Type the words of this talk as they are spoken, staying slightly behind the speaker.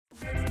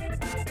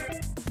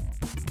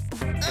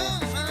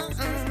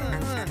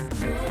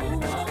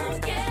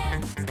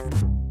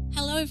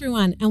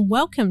everyone, and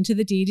welcome to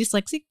the Dear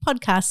Dyslexic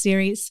podcast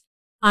series.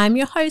 I'm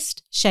your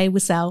host, Shay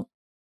Wissell.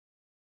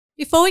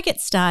 Before we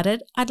get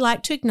started, I'd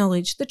like to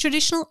acknowledge the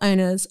traditional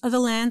owners of the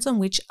lands on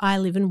which I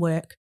live and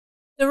work,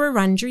 the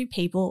Wurundjeri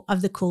people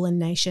of the Kulin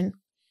Nation,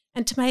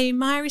 and to pay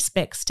my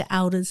respects to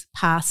elders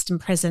past and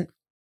present.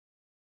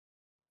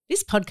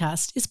 This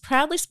podcast is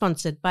proudly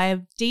sponsored by a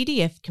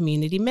DDF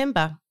community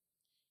member.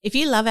 If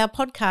you love our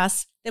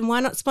podcasts, then why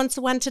not sponsor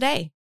one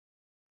today?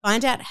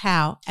 Find out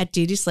how at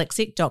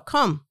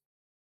deardyslexic.com.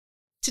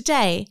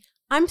 Today,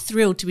 I'm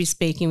thrilled to be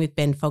speaking with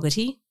Ben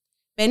Fogarty.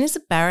 Ben is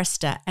a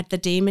barrister at the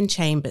Demon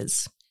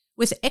Chambers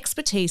with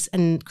expertise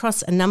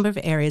across a number of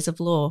areas of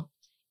law,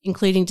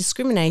 including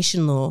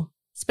discrimination law,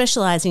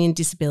 specialising in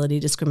disability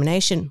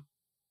discrimination.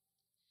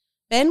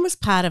 Ben was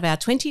part of our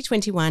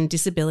 2021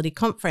 Disability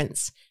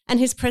Conference, and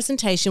his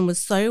presentation was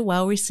so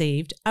well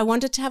received, I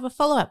wanted to have a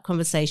follow-up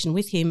conversation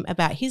with him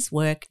about his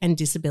work and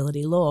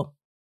disability law.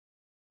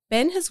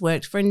 Ben has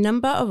worked for a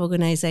number of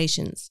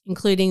organisations,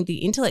 including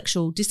the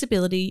Intellectual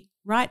Disability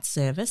Rights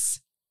Service,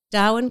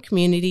 Darwin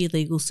Community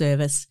Legal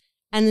Service,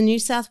 and the New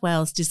South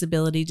Wales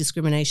Disability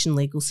Discrimination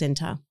Legal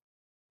Centre.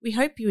 We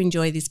hope you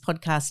enjoy this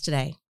podcast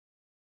today.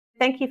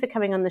 Thank you for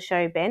coming on the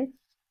show, Ben.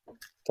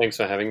 Thanks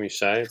for having me,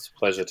 Shay. It's a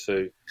pleasure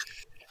to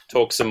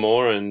talk some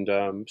more and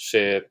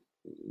share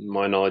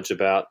my knowledge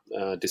about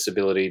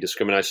disability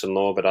discrimination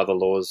law, but other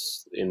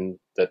laws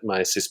that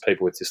may assist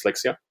people with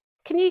dyslexia.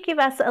 Can you give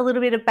us a little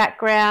bit of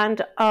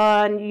background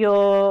on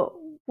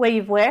where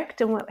you've worked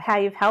and how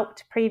you've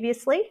helped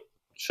previously?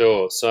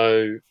 Sure.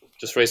 So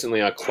just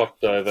recently I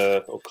clicked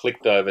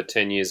over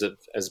 10 years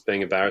as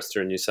being a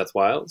barrister in New South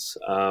Wales.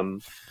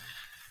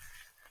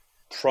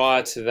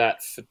 Prior to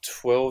that, for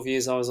 12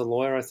 years I was a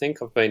lawyer, I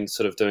think. I've been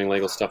sort of doing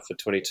legal stuff for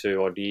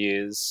 22 odd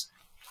years.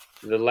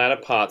 The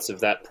latter parts of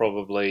that,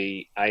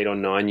 probably 8 or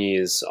 9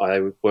 years, I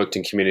worked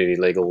in community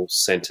legal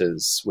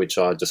centres, which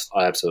I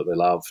absolutely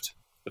loved.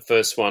 The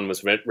first one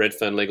was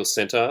Redfern Legal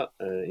Centre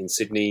in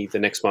Sydney. The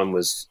next one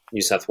was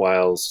New South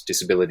Wales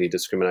Disability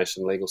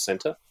Discrimination Legal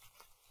Centre.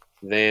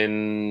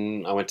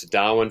 Then I went to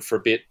Darwin for a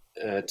bit,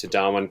 to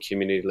Darwin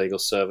Community Legal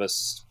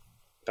Service,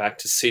 back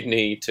to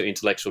Sydney to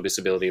Intellectual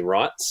Disability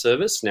Rights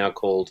Service, now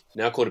called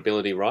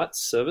Ability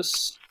Rights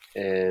Service,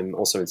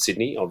 also in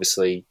Sydney,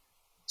 obviously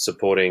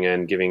supporting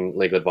and giving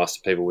legal advice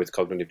to people with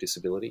cognitive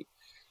disability.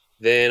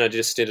 Then I did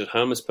a stint at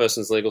Homeless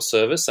Persons Legal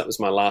Service. That was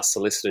my last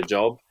solicitor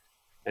job.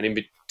 And in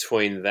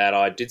between that,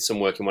 I did some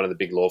work in one of the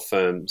big law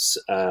firms,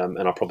 and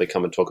I'll probably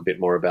come and talk a bit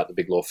more about the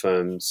big law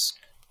firms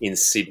in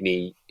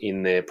Sydney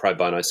in their pro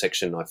bono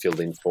section. I filled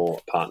in for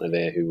a partner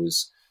there who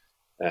was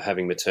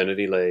having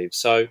maternity leave.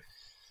 So,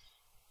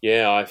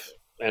 yeah,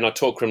 I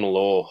taught criminal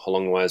law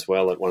along the way as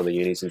well at one of the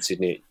unis in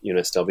Sydney at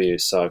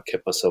UNSW, so I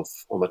kept myself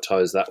on my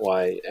toes that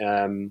way.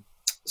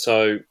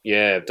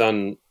 I've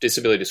done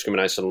disability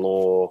discrimination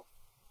law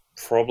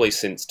probably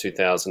since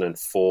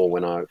 2004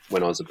 when I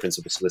was a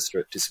principal solicitor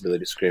at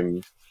Disability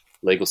Discrim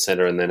Legal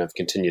Centre, and then I've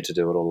continued to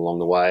do it all along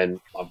the way.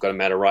 And I've got a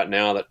matter right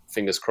now that,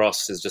 fingers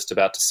crossed, is just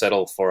about to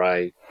settle for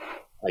a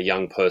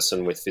young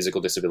person with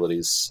physical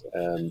disabilities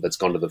that's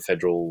gone to the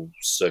federal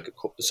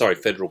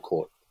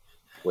court,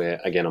 where,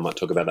 again, I might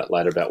talk about that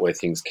later, about where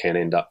things can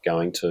end up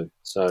going to.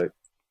 So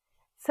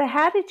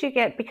how did you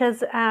get,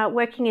 because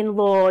working in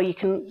law,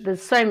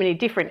 there's so many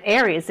different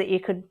areas that you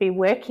could be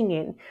working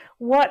in.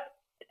 What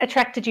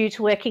attracted you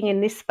to working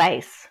in this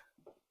space?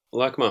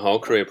 Like my whole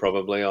career,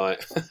 probably, I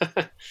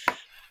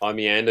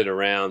meandered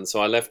around.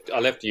 So I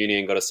left uni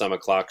and got a summer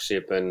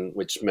clerkship, and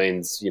which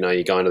means, you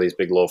go into these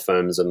big law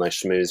firms and they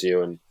schmooze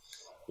you, and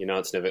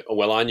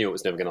I knew it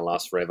was never going to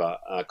last forever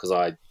because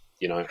I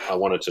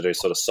wanted to do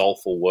sort of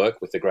soulful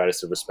work with the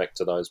greatest of respect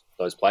to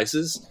those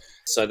places.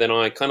 So then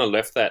I kind of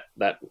left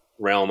that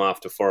realm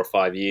after 4 or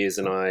 5 years,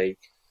 and I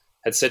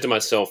had said to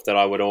myself that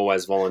I would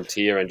always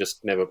volunteer, and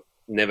just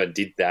never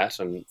did that,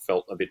 and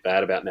felt a bit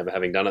bad about never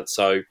having done it.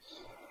 So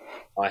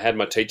I had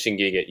my teaching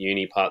gig at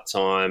uni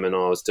part-time, and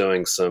I was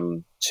doing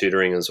some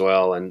tutoring as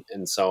well. And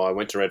so I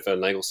went to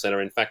Redfern Legal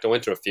Centre. In fact, I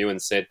went to a few and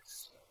said,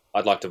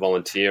 I'd like to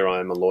volunteer.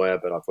 I'm a lawyer,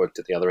 but I've worked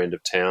at the other end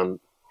of town.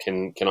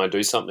 Can I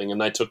do something? And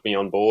they took me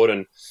on board,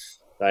 and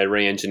they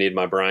re-engineered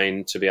my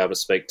brain to be able to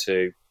speak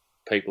to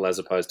people as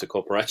opposed to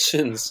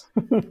corporations.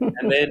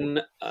 And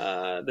then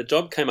the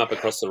job came up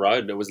across the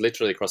road. It was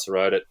literally across the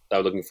road. They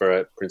were looking for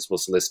a principal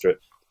solicitor at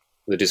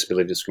the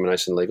Disability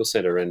Discrimination Legal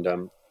Centre, and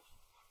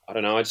I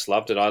don't know, I just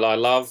loved it. I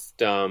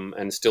loved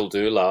and still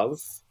do love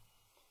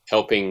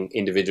helping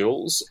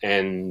individuals,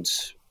 and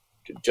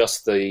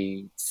just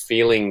the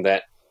feeling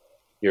that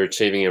you're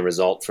achieving a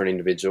result for an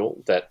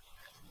individual, that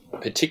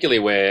particularly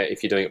where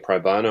if you're doing it pro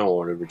bono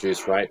or at a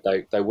reduced rate,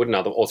 they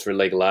wouldn't, or through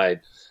legal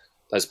aid,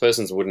 those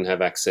persons wouldn't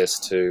have access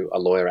to a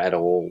lawyer at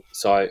all.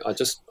 So I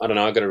don't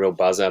know, I got a real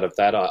buzz out of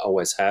that. I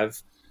always have.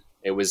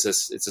 It's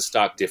a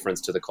stark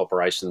difference to the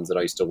corporations that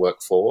I used to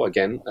work for.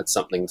 Again, that's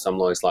something some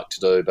lawyers like to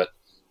do, but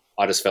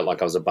I just felt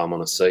like I was a bum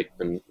on a seat,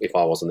 and if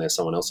I wasn't there,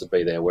 someone else would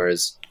be there.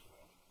 Whereas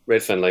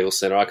Redfern Legal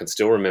Centre, I can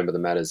still remember the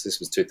matters. This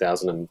was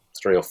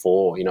 2003 or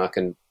 4.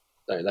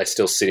 they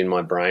still sit in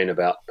my brain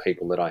about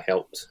people that I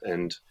helped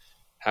and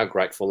how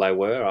grateful they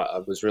were. I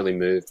was really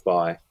moved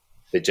by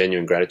the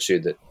genuine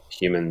gratitude that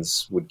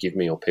humans would give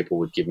me or people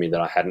would give me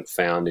that I hadn't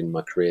found in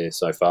my career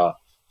so far.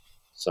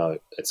 So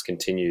it's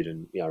continued,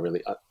 and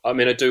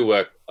I do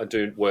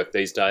work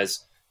these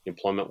days,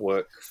 employment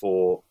work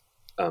for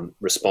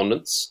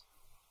respondents,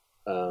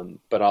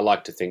 but I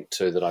like to think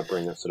too that I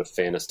bring a sort of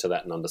fairness to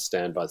that and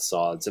understand both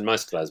sides. And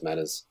most of those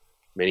matters,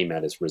 many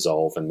matters,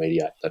 resolve and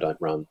mediate; they don't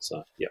run.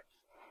 So yeah.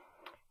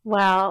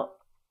 Well,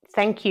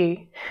 thank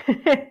you,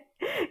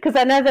 because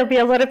I know there'll be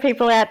a lot of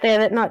people out there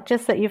that not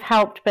just that you've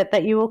helped, but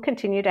that you will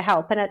continue to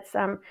help, and it's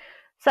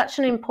such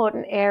an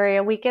important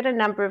area. We get a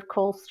number of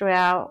calls through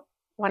our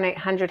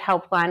 1-800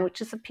 helpline, which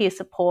is a peer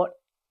support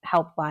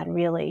helpline,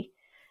 really.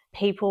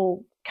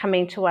 People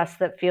coming to us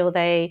that feel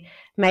they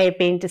may have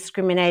been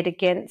discriminated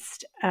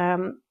against.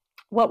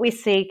 What we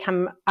see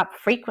come up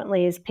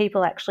frequently is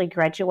people actually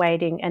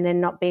graduating and then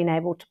not being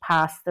able to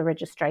pass the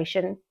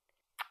registration.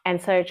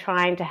 And so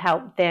trying to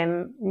help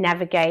them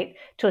navigate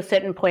to a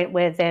certain point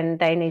where then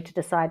they need to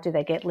decide, do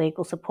they get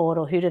legal support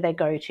or who do they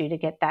go to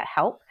get that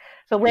help?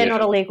 But we're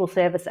not a legal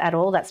service at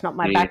all. That's not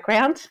my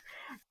background.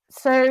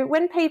 So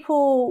when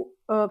people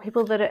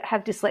that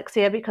have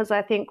dyslexia, because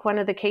I think one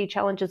of the key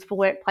challenges for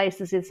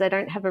workplaces is they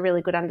don't have a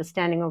really good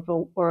understanding of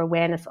or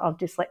awareness of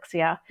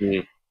dyslexia,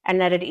 and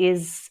that it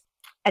is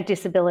a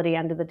disability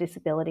under the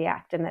Disability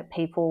Act, and that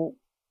people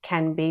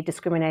can be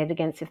discriminated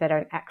against if they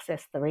don't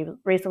access the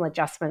reasonable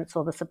adjustments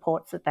or the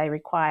supports that they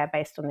require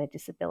based on their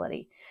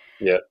disability.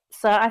 Yeah.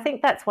 So I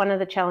think that's one of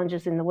the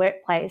challenges in the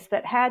workplace.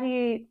 But how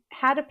do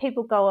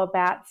people go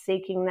about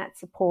seeking that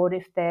support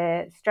if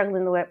they're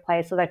struggling in the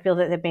workplace or they feel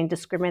that they've been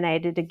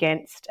discriminated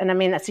against? And I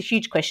mean, that's a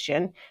huge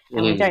question,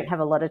 and we don't have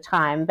a lot of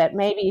time. But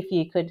maybe if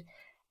you could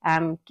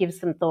give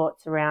some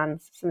thoughts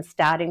around some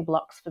starting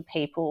blocks for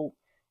people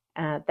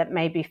that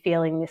may be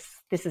feeling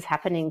this is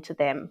happening to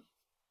them.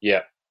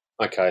 Yeah.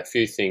 Okay, a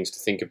few things to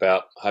think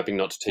about, hoping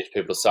not to teach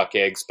people to suck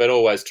eggs, but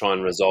always try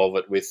and resolve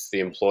it with the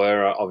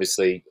employer.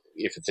 Obviously,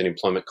 if it's an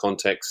employment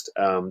context,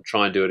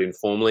 try and do it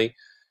informally.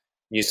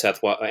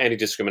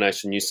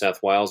 Anti-Discrimination New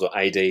South Wales, or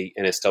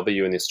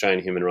AD-NSW, and the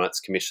Australian Human Rights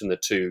Commission, the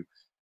two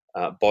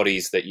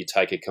bodies that you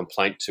take a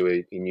complaint to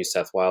in New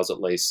South Wales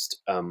at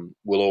least,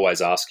 will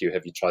always ask you,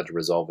 have you tried to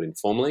resolve it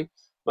informally?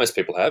 Most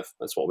people have.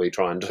 That's what we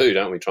try and do,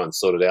 don't we? Try and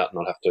sort it out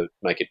and not have to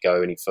make it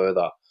go any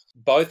further.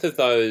 Both of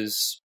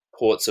those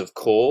ports of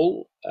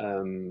call,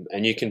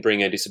 and you can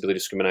bring a Disability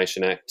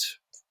Discrimination Act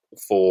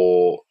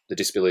for the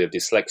disability of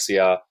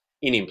dyslexia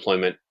in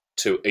employment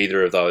to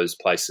either of those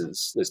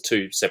places. There's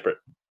two separate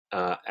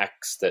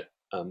acts that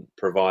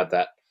provide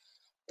that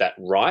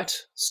right.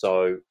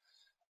 So,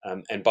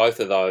 and both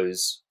of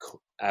those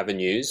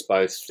avenues,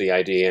 both the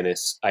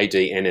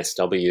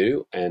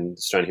AD-NSW and the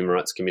Australian Human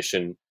Rights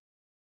Commission,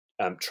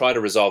 try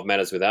to resolve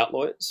matters without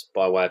lawyers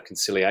by way of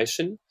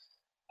conciliation.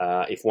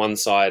 If one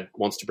side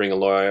wants to bring a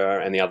lawyer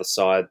and the other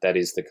side, that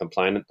is the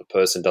complainant, the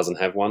person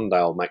doesn't have one,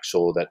 they'll make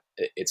sure that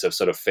it's a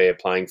sort of fair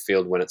playing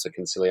field when it's a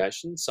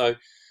conciliation. So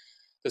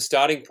the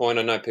starting point,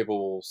 I know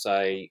people will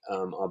say,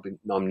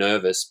 I'm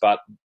nervous, but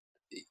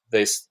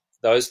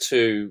those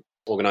two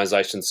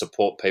organisations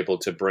support people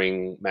to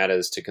bring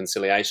matters to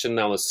conciliation.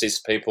 They'll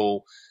assist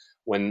people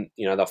when,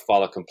 they'll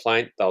file a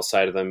complaint. They'll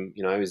say to them,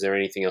 is there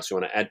anything else you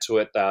want to add to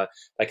it?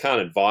 They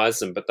can't advise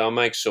them, but they'll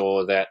make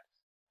sure that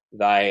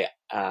they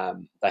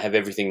have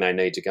everything they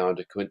need to go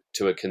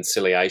into a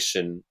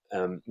conciliation.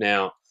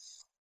 Now,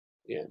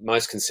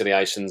 most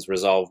conciliations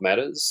resolve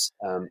matters.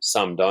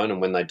 Some don't,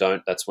 and when they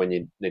don't, that's when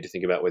you need to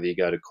think about whether you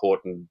go to court,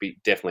 and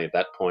definitely at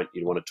that point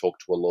you'd want to talk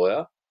to a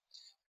lawyer.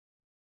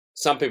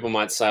 Some people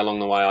might say along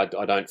the way,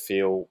 I don't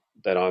feel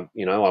that I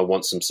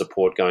want some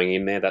support going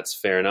in there. That's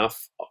fair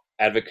enough.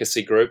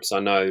 Advocacy groups, I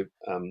know,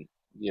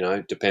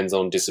 depends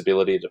on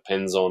disability, it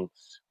depends on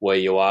where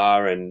you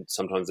are, and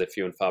sometimes they're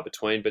few and far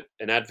between, but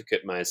an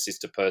advocate may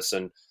assist a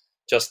person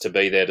just to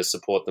be there to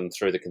support them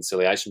through the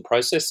conciliation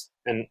process.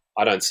 And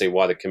I don't see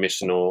why the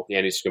Commission or the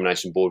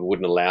Anti-Discrimination Board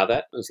wouldn't allow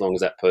that, as long as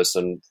that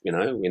person,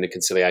 in the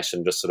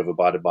conciliation just sort of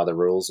abided by the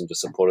rules and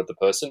just supported the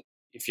person.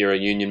 If you're a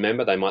union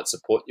member, they might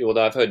support you,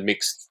 although I've heard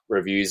mixed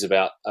reviews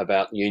about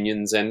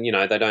unions, and,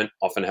 they don't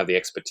often have the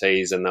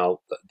expertise, and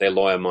their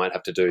lawyer might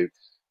have to do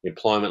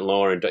employment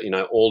law and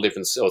all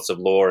different sorts of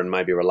law, and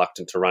may be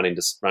reluctant to run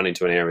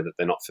into an area that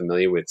they're not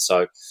familiar with.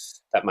 So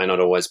that may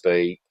not always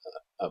be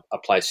a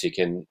place you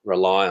can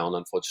rely on,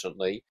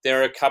 unfortunately.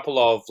 There are a couple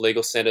of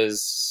legal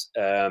centres,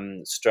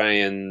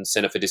 Australian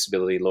Centre for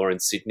Disability Law in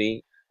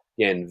Sydney,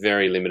 again,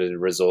 very limited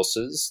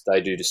resources.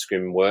 They do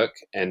discrim work,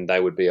 and they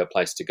would be a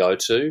place to go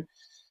to.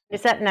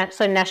 Is that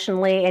so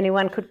nationally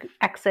anyone could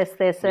access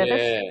their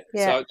service?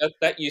 Yeah. So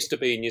that used to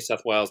be New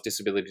South Wales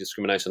Disability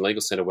Discrimination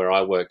Legal Centre where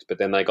I worked, but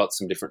then they got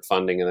some different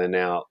funding, and they're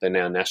now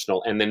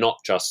national, and they're not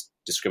just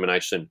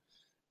discrimination.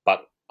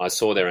 But I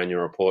saw their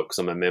annual report because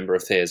I'm a member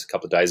of theirs a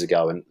couple of days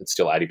ago, and it's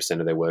still 80%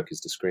 of their work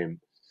is discrim.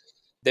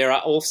 There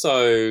are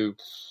also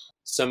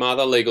some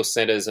other legal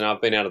centres, and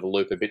I've been out of the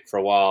loop a bit for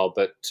a while,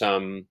 but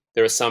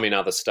there are some in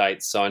other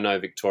states. So I know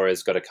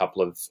Victoria's got a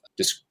couple of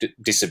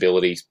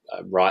disability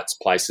rights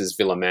places,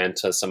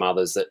 Villamanta, some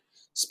others that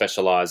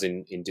specialise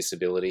in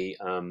disability.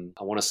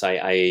 I want to say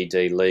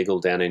AED Legal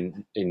down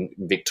in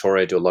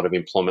Victoria do a lot of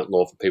employment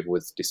law for people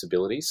with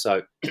disabilities.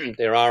 So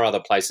there are other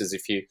places.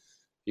 If you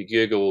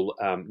Google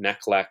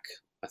NACLAC,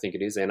 I think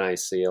it is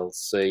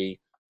NACLC,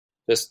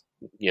 just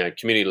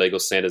community legal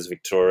centres,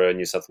 Victoria,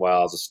 New South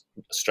Wales,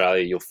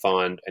 Australia, you'll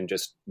find, and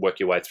just work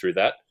your way through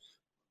that.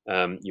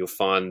 You'll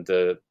find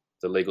the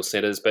legal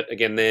centres, but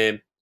again,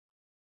 they're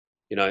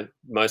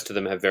most of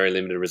them have very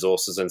limited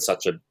resources and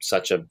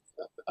such a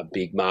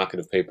big market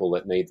of people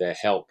that need their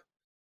help.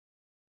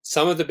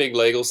 Some of the big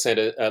legal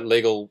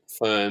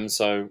firms,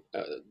 so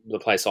the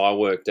place I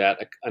worked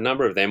at, a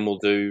number of them will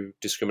do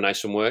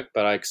discrimination work,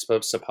 but I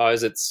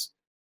suppose it's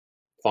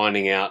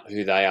finding out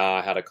who they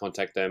are, how to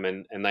contact them,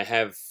 and they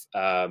have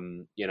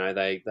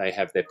they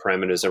have their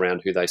parameters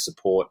around who they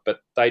support, but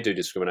they do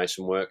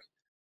discrimination work.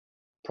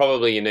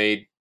 Probably you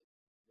need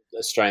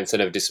Australian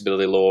Centre of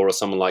Disability Law or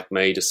someone like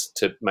me just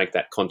to make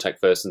that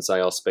contact first and say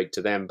I'll speak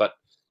to them. But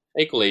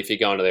equally, if you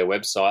go onto their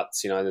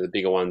websites, they're the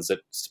bigger ones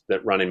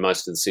that run in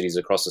most of the cities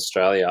across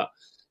Australia.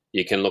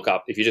 You can look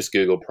up, if you just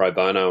Google pro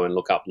bono and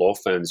look up law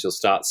firms, you'll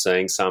start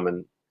seeing some,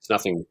 and it's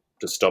nothing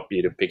to stop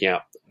you to picking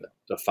up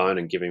the phone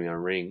and giving me a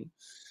ring.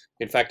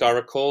 In fact, I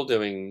recall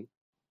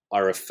I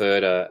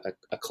referred a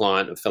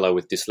client, a fellow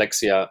with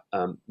dyslexia,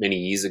 many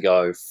years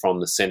ago from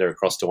the centre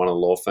across to one of the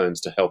law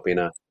firms to help in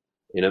a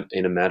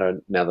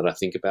matter, now that I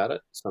think about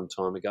it, some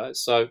time ago.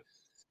 So,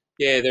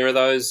 yeah, there are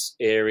those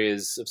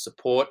areas of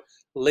support.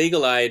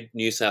 Legal Aid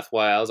New South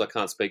Wales, I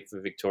can't speak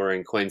for Victoria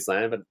and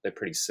Queensland, but they're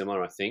pretty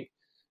similar, I think.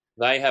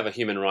 They have a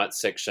human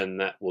rights section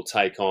that will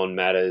take on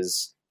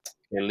matters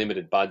in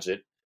limited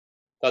budget.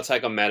 They'll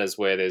take on matters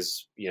where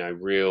there's,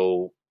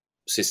 real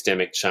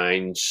systemic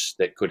change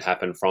that could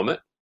happen from it.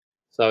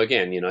 So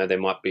again, there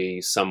might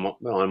be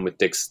someone with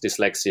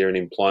dyslexia in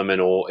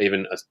employment, or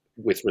even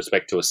with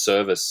respect to a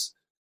service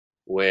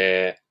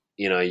where,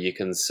 you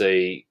can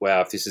see,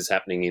 wow, if this is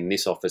happening in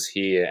this office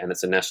here and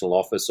it's a national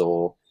office,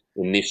 or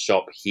in this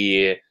shop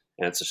here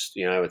and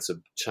it's a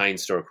chain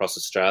store across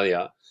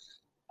Australia,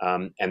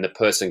 and the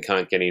person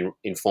can't get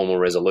informal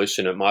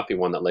resolution, it might be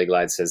one that Legal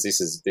Aid says,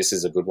 this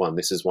is a good one.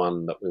 This is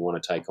one that we want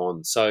to take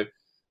on. So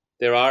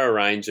there are a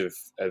range of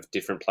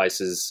different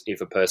places.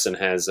 If a person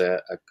has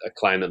a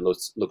claim that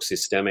looks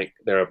systemic,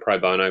 there are pro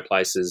bono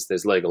places.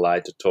 There's Legal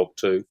Aid to talk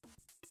to.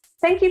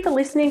 Thank you for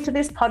listening to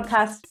this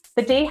podcast.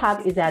 The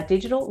D-Hub is our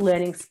digital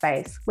learning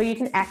space where you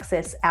can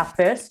access our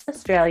first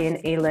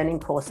Australian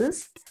e-learning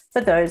courses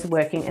for those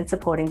working and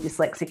supporting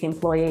dyslexic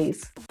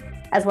employees,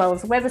 as well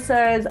as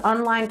webisodes,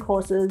 online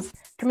courses,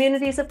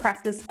 communities of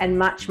practice, and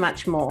much,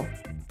 much more.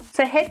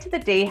 So head to the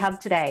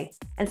D-Hub today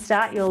and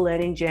start your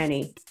learning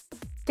journey.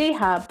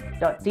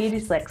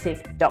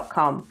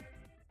 dhub.deardyslexic.com.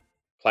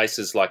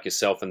 Places like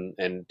yourself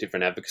and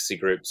different advocacy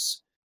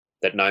groups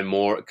that know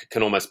more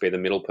can almost be the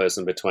middle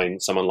person between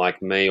someone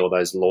like me or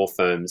those law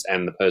firms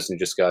and the person who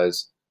just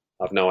goes,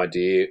 I've no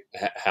idea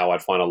how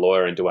I'd find a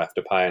lawyer, and do I have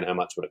to pay, and how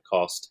much would it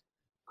cost?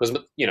 Because,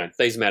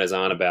 these matters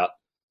aren't about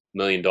 $1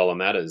 million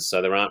matters,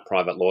 so there aren't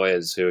private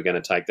lawyers who are going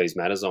to take these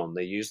matters on.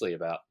 They're usually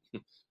about,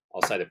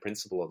 I'll say, the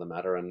principle of the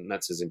matter, and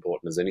that's as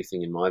important as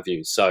anything in my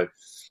view. So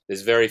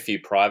there's very few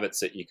privates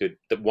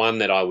that one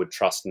that I would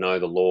trust know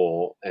the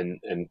law,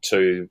 and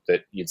two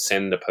that you'd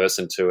send a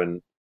person to,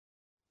 and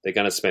they're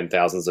going to spend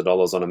thousands of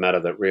dollars on a matter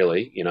that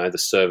really, the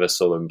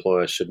service or the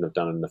employer shouldn't have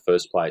done it in the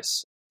first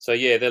place. So,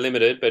 yeah, they're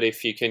limited, but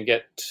if you can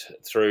get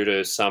through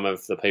to some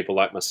of the people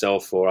like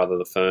myself or other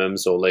the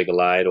firms or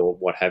Legal Aid or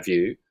what have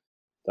you,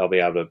 they'll be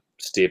able to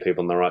steer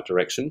people in the right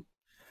direction.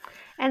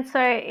 And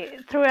so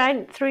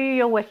through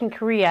your working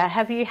career,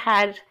 have you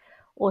had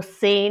or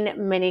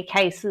seen many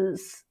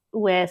cases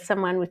where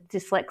someone with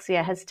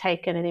dyslexia has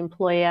taken an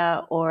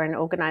employer or an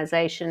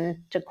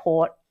organisation to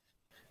court?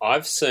 I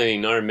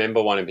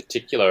remember one in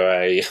particular,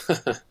 a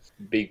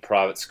big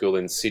private school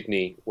in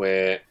Sydney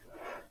where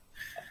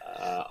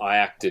I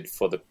acted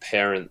for the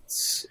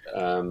parents,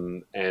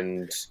 and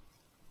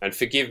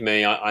forgive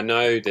me, I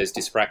know there's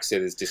dyspraxia,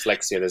 there's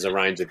dyslexia, there's a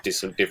range of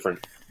different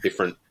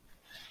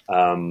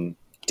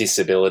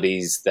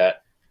disabilities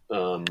that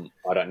I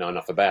don't know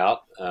enough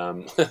about,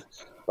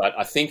 but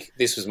I think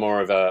this was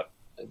more of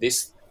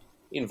this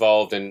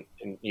involved, and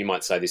you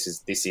might say this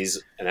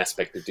is an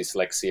aspect of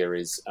dyslexia,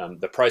 is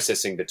the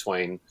processing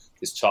between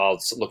this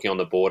child looking on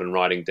the board and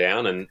writing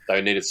down, and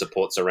they needed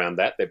supports around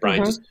that. Their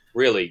brain just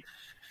really,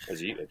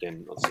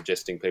 not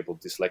suggesting people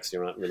with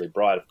dyslexia aren't really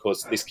bright. Of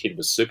course, this kid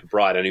was super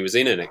bright, and he was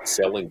in an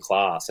excelling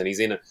class,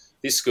 and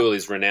this school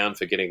is renowned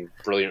for getting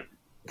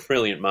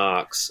brilliant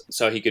marks,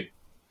 so he could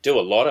do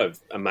a lot of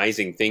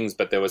amazing things,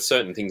 but there were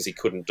certain things he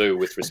couldn't do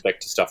with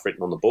respect to stuff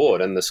written on the board,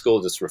 and the school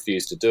just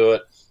refused to do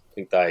it. I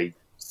think they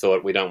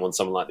thought, we don't want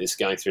someone like this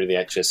going through the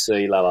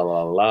HSC, la, la,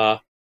 la, la.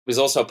 was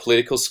also a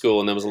political school,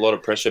 and there was a lot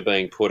of pressure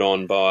being put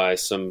on by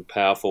some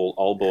powerful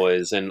old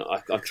boys. And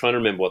I'm trying to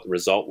remember what the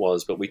result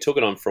was, but we took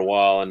it on for a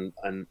while,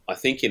 and I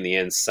think in the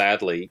end,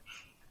 sadly,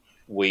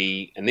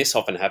 and this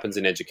often happens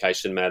in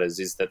education matters,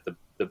 is that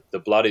the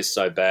blood is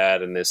so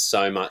bad and there's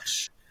so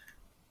much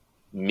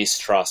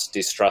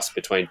distrust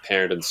between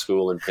parent and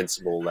school and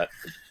principal that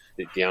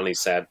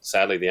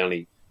sadly the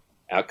only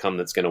outcome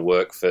that's going to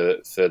work for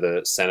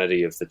the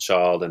sanity of the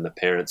child and the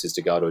parents is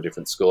to go to a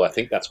different school. I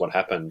think that's what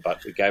happened,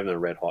 but we gave them a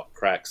red hot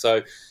crack.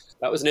 So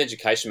that was an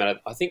education matter.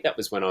 I think that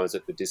was when I was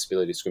at the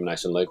Disability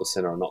Discrimination Legal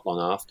Centre, or not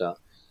long after.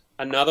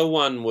 Another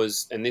one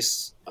was, and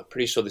this, I'm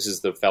pretty sure this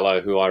is the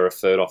fellow who I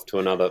referred off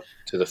to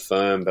the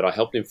firm, but I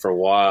helped him for a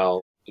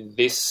while.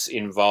 This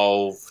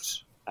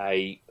involved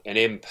an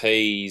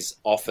MP's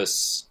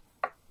office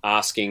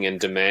asking and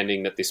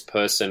demanding that this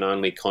person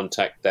only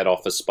contact that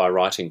office by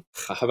writing.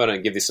 I hope I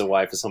don't give this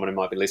away for someone who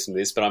might be listening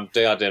to this, but I'm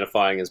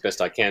de-identifying as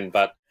best I can.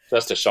 But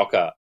just a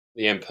shocker.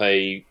 The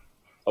MP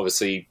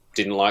obviously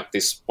didn't like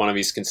this, one of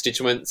his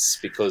constituents,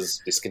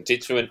 because this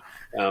constituent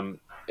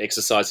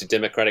exercised his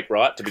democratic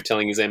right to be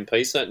telling his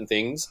MP certain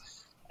things,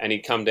 and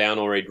he'd come down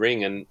or he'd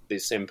ring, and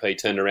this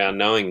MP turned around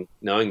knowing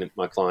that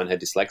my client had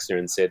dyslexia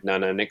and said, no,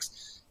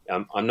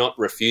 I'm not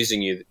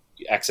refusing you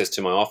access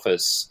to my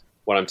office.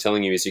 What I'm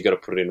telling you is you've got to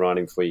put it in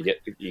writing before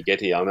you get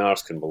here. I mean, I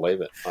just couldn't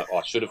believe it.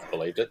 I should have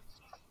believed it.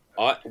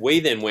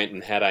 We then went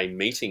and had a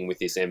meeting with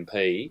this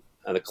MP.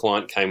 The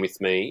client came with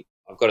me.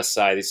 I've got to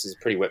say, this is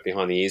pretty wet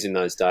behind the ears in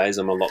those days.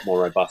 I'm a lot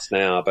more robust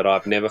now, but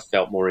I've never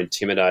felt more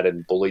intimidated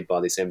and bullied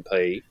by this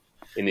MP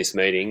in this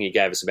meeting. He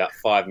gave us about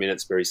 5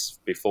 minutes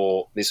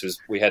before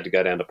we had to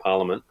go down to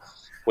Parliament.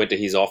 Went to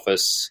his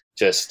office.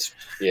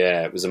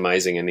 It was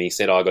amazing. And he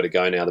said, I got to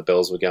go now. The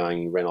bells were going.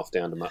 He ran off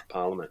down to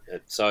Parliament.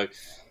 So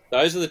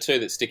those are the two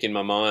that stick in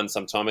my mind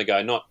some time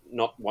ago, not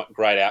what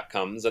great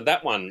outcomes. And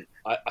that one,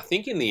 I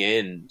think in the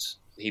end,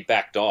 he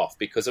backed off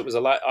because it was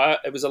a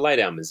lay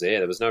down misère.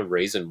 There was no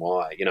reason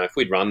why. You know, if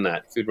we'd run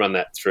that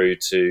through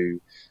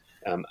to,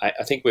 he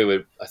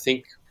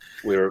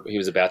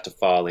was about to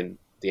file in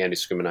the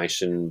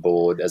Anti-Discrimination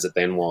Board as it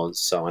then was,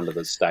 so under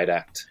the State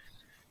Act.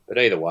 But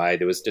either way,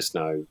 there was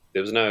no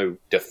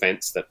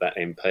defence that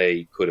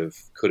MP could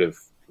have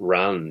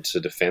run to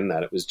defend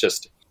that. It was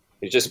just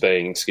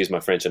being, excuse my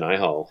French, an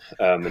a-hole,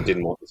 and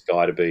didn't want this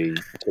guy to be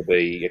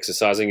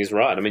exercising his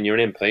right. I mean, you're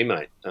an MP,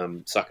 mate.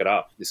 Suck it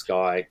up. This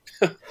guy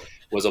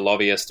was a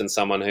lobbyist and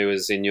someone who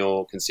was in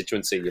your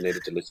constituency. You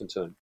needed to listen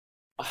to him.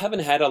 I haven't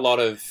had a lot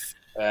of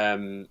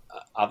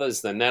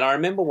others than that. I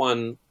remember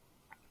one,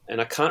 and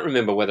I can't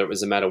remember whether it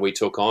was a matter we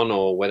took on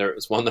or whether it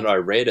was one that I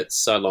read.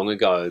 It's so long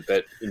ago.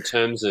 But in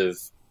terms of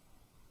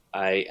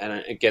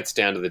and it gets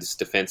down to this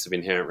defence of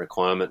inherent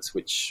requirements,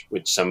 which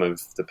some of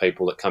the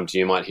people that come to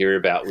you might hear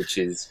about, which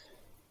is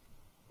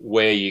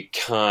where you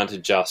can't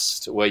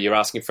adjust, where you're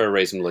asking for a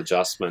reasonable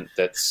adjustment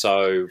that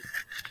so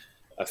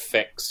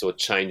affects or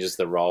changes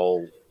the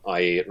role,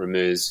 i.e. it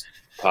removes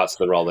parts of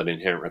the role that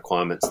inherent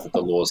requirements that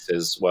the law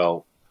says,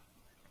 well,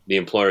 the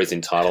employer is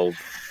entitled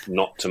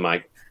not to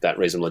make that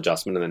reasonable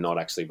adjustment and they're not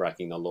actually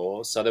breaking the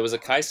law. So there was a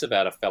case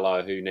about a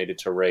fellow who needed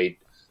to read,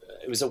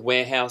 it was a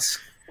warehouse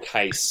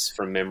case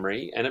from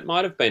memory, and it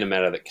might have been a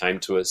matter that came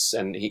to us,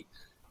 and he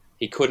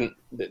couldn't,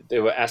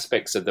 there were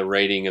aspects of the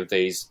reading of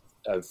these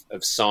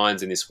of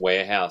signs in this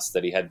warehouse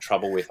that he had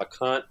trouble with.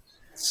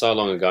 So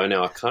long ago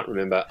now, I can't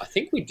remember. I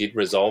think we did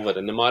resolve it,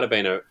 and there might have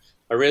been a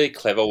really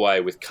clever way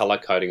with colour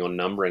coding or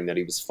numbering that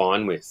he was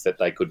fine with, that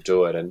they could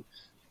do it. And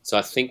so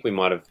I think we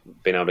might have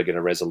been able to get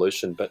a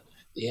resolution. But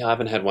yeah, I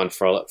haven't had one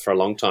for a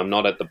long time,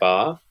 not at the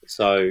bar.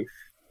 So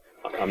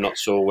I'm not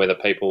sure whether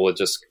people are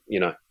just,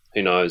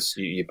 who knows?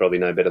 You probably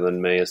know better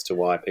than me as to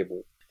why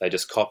they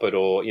just cop it,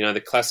 or,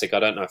 the classic, I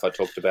don't know if I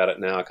talked about it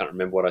now. I can't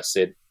remember what I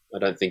said. I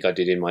don't think I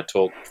did in my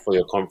talk for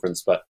your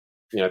conference, but,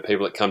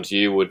 people that come to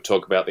you would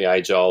talk about the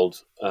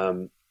age-old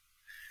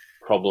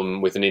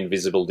problem with an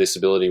invisible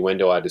disability. When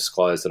do I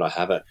disclose that I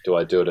have it? Do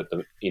I do it at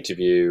the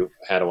interview?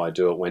 How do I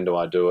do it? When do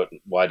I do it?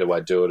 Why do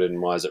I do it?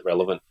 And why is it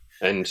relevant?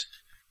 And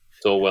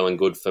it's all well and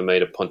good for me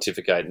to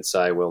pontificate and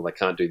say, well, they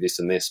can't do this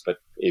and this, but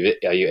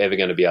are you ever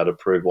going to be able to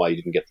prove why you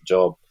didn't get the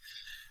job?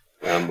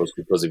 Was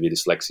because of your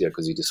dyslexia,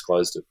 because you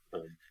disclosed it.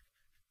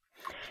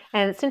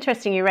 And it's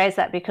interesting you raise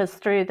that, because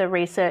through the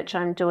research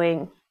I'm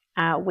doing,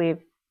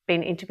 we've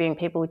been interviewing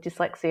people with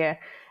dyslexia,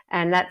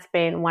 and that's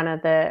been one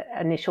of the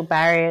initial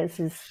barriers,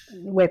 is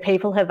where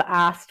people have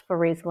asked for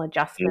reasonable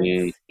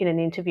adjustments in an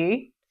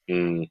interview,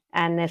 and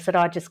they said,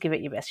 just give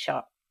it your best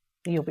shot,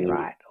 you'll be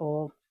right,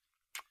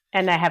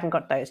 and they haven't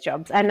got those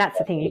jobs. And that's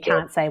the thing, you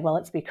can't say, well,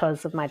 it's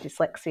because of my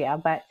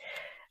dyslexia, but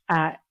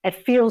it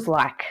feels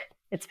like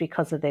it's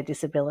because of their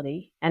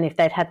disability. And if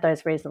they'd had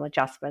those reasonable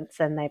adjustments,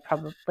 then they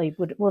probably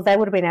would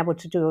have been able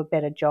to do a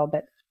better job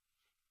at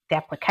the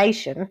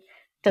application.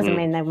 Doesn't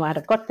mean they might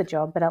have got the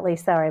job, but at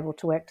least they were able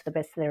to work to the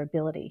best of their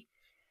ability.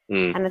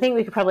 And I think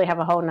we could probably have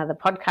a whole nother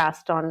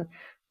podcast on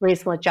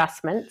reasonable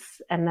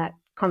adjustments and that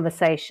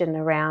conversation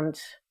around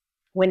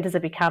when does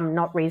it become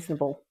not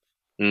reasonable.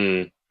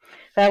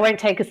 But I won't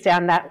take us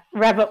down that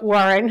rabbit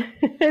warren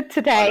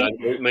today.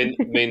 I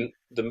mean,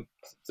 the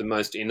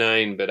most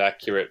inane but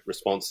accurate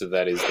response to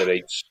that is that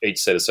each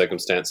set of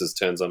circumstances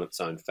turns on its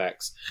own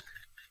facts.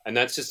 And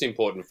that's just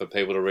important for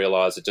people to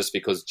realise that just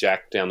because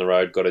Jack down the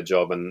road got a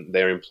job and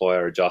their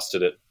employer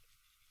adjusted it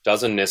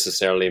doesn't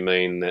necessarily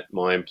mean that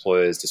my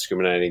employer is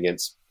discriminating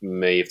against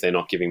me if they're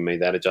not giving me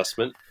that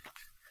adjustment.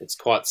 It's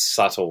quite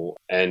subtle,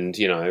 and,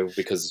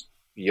 because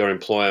your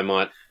employer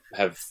might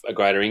have a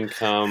greater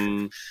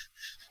income,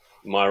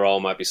 my role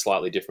might be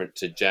slightly different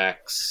to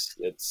Jack's.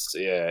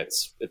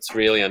 It's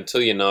really,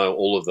 until you know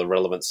all of the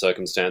relevant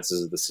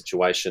circumstances of the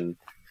situation,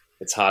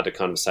 it's hard to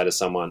kind of say to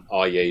someone,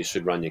 oh, yeah, you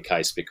should run your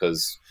case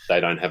because they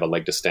don't have a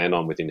leg to stand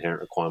on with inherent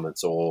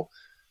requirements, or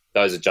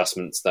those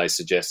adjustments they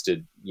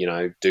suggested,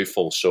 do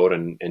fall short,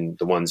 and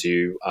the ones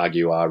you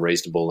argue are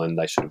reasonable and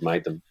they should have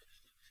made them.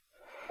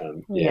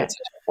 It's a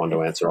tough one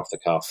to answer off the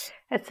cuff.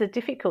 It's a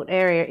difficult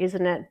area,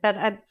 isn't it? But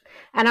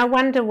I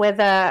wonder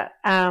whether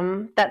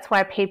that's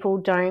why people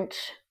don't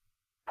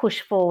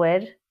push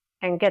forward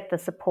and get the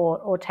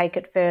support or take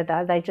it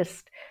further. They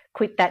just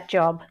quit that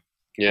job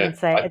and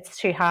say it's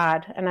too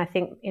hard. And I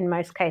think in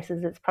most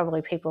cases it's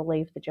probably people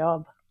leave the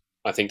job.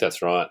 I think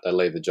that's right. They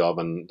leave the job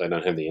and they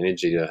don't have the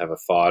energy to have a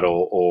fight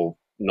or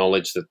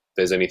knowledge that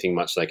there's anything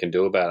much they can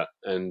do about it.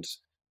 And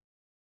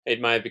it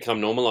may have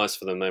become normalised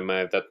for them.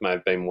 That may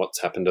have been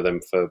what's happened to them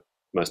for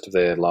most of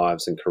their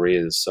lives and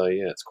careers. So,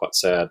 it's quite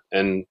sad.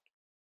 And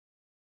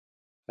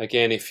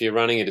again, if you're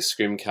running a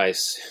discrim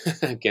case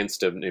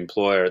against an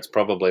employer, it's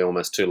probably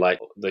almost too late.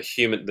 The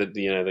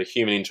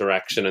human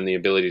interaction and the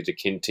ability to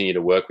continue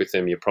to work with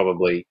them, you're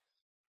probably,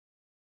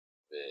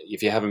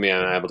 if you haven't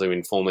been able to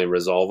informally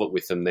resolve it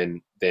with them,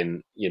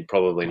 then you're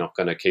probably not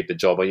going to keep the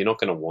job, or you're not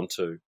going to want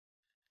to.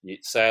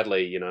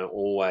 Sadly,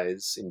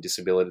 always in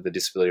the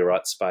disability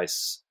rights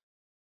space,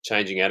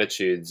 changing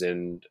attitudes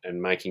and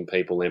making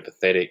people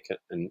empathetic,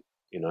 and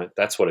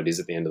that's what it is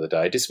at the end of the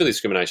day. Disability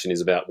discrimination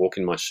is about walk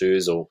in my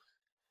shoes or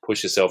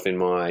push yourself in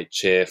my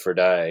chair for a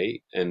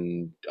day,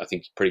 and I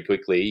think pretty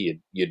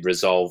quickly you'd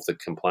resolve the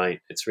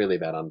complaint. It's really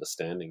about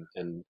understanding,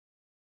 and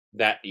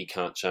that you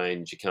can't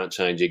change. You can't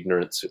change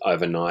ignorance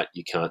overnight.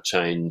 You can't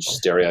change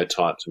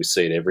stereotypes. We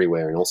see it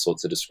everywhere in all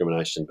sorts of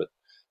discrimination, but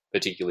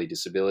particularly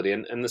disability.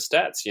 And the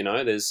stats,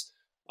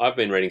 I've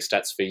been reading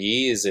stats for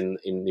years in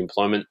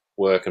employment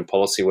work and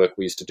policy work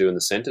we used to do in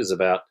the centres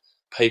about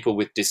people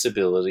with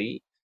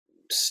disability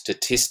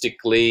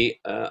statistically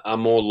are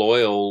more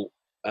loyal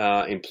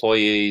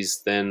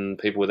employees than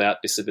people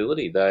without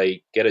disability.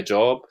 They get a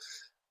job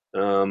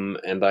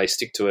and they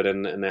stick to it,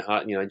 and their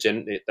heart,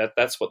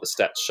 that's what the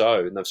stats show,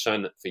 and they've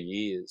shown that for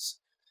years.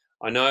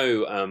 I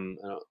know,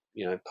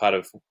 part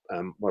of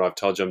what I've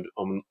told you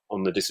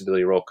on the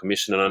Disability Royal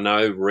Commission, and I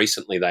know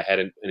recently they had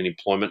an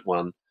employment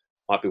one.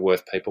 Might be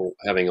worth people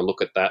having a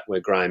look at that,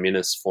 where Graham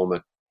Innes,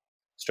 former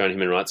Australian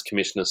Human Rights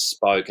Commissioner,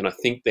 spoke, and I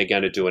think they're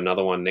going to do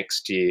another one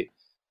next year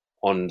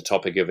on the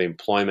topic of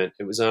employment.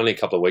 It was only a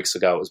couple of weeks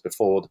ago. It was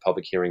before the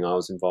public hearing I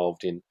was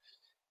involved in,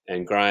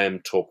 and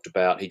Graham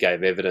he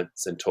gave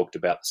evidence and talked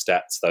about the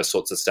stats, those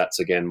sorts of stats,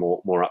 again,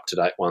 more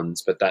up-to-date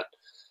ones, but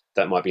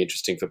that might be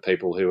interesting for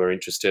people who are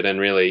interested.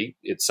 And really,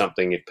 it's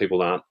something, if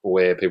people aren't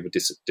aware, people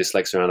with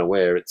dyslexia aren't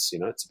aware, it's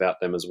about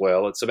them as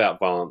well. It's about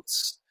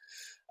violence,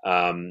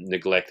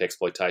 neglect,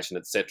 exploitation,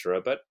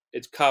 etc. But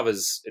it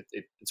covers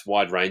it's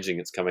wide ranging.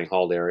 It's covering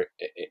whole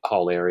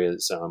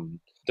areas.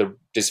 The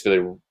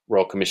Disability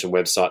Royal Commission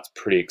website's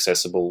pretty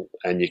accessible,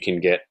 and you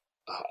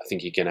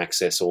can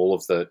access all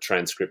of the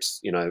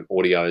transcripts,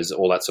 audios,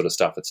 all that sort of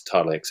stuff. It's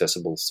totally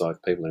accessible. So if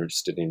people are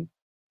interested in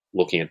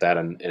looking at that,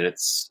 and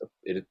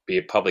it'd be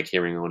a public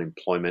hearing on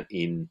employment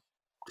in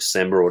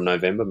December or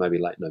November, maybe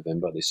late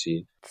November this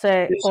year.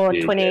 So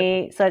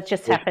it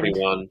just happened.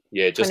 21,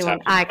 yeah, it just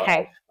 21. happened.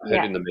 Okay, I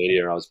heard in the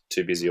media. I was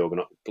too busy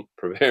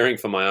preparing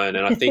for my own,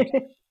 and I think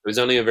it was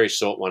only a very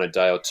short one, a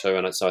day or two,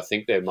 and so I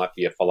think there might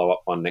be a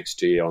follow-up one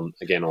next year on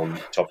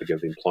the topic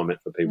of employment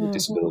for people with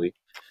disability.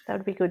 That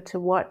would be good to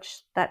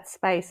watch that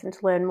space and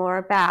to learn more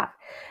about.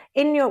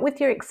 With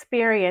your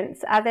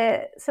experience, are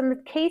there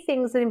some key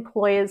things that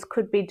employers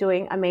could be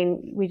doing? I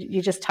mean,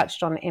 you just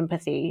touched on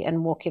empathy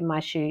and walk in my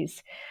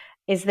shoes.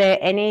 Is there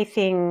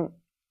anything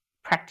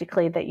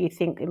practically that you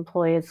think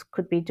employers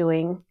could be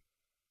doing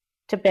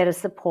to better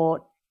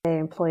support their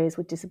employees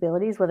with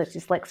disabilities, whether it's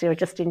dyslexia or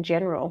just in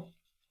general?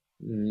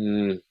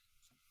 It's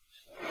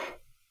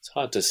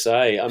hard to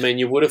say. I mean,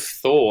 you would have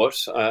thought,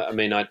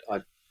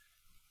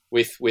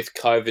 with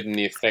COVID and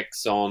the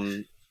effects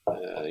on,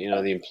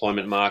 the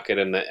employment market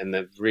and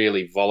the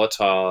really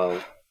volatile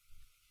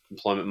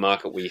employment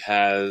market we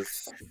have,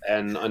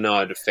 and I know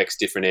it affects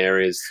different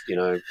areas,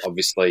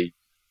 obviously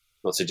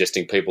not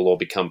suggesting people all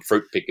become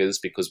fruit pickers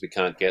because we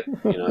can't get,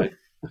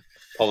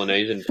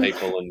 Polynesian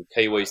people and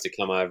Kiwis to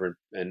come over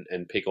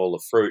and pick all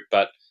the fruit.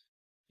 But,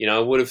 I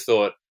would have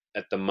thought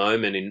at the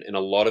moment in a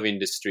lot of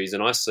industries,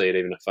 and I see it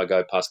even if I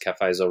go past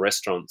cafes or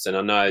restaurants, and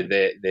I know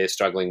they're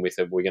struggling with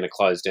it, we're going to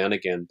close down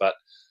again. But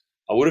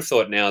I would have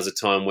thought now is a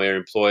time where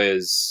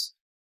employers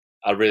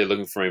are really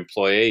looking for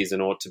employees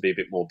and ought to be a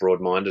bit more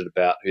broad-minded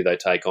about who they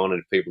take on,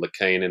 and if people are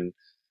keen and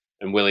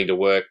willing to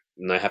work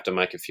and they have to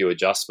make a few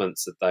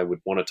adjustments, that they would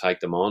want to take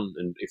them on,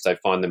 and if they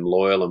find them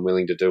loyal and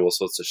willing to do all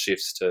sorts of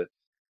shifts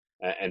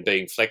and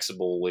being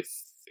flexible if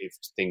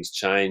things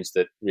change,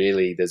 that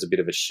really there's a bit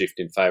of a shift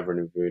in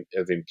favour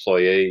of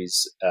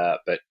employees.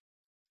 But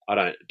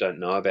I don't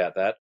know about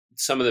that.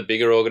 Some of the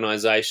bigger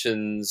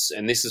organisations,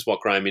 and this is what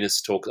Graham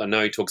Innes I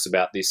know he talks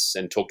about this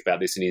and talked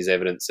about this in his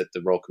evidence at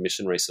the Royal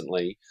Commission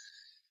recently,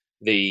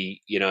 the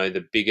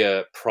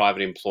bigger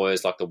private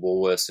employers like the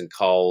Woolworths and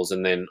Coles,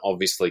 and then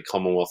obviously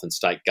Commonwealth and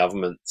state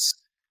governments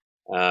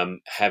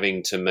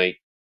having to meet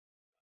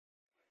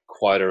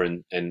quota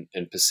and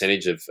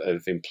percentage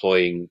of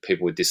employing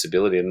people with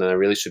disability, and they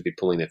really should be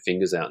pulling their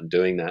fingers out and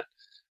doing that.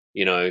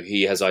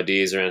 He has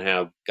ideas around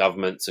how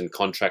governments and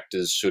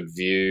contractors should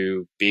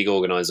view big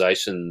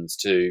organisations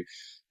to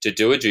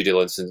do a due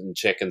diligence and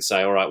check and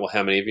say, all right, well,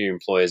 how many of your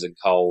employers at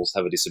Coles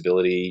have a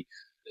disability,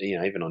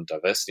 even on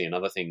diversity and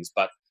other things.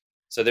 But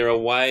so there are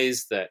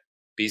ways that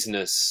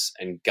business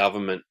and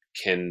government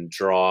can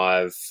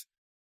drive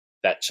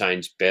that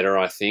change better,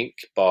 I think,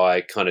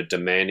 by kind of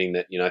demanding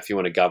that, if you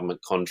want a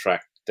government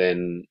contract,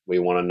 then we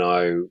want to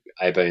know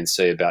A, B, and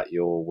C about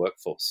your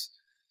workforce.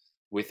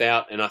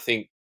 Without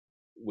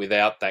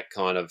that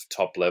kind of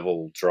top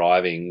level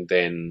driving,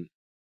 then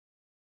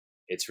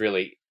it's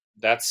really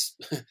that's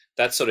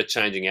sort of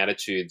changing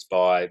attitudes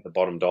by the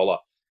bottom dollar.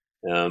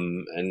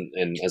 And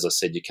as I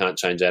said, you can't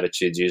change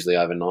attitudes usually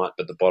overnight,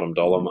 but the bottom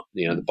dollar,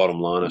 the bottom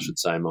line, I should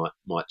say,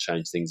 might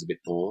change things a bit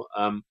more.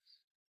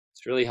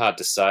 It's really hard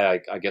to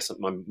say. I guess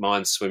my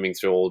mind's swimming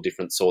through all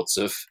different sorts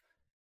of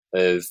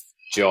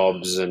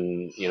jobs,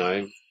 and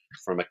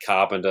from a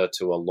carpenter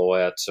to a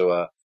lawyer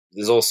to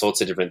there's all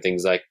sorts of different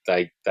things they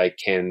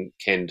can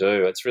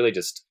do. It's really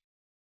just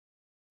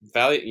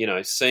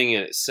value,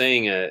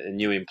 seeing a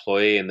new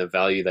employee and the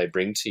value they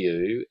bring to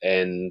you,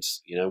 and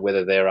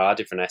whether there are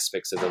different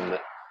aspects of them that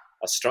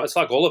are strong. It's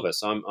like all of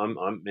us. I'm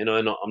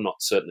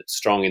not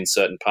strong in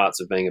certain parts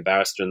of being a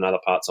barrister, and in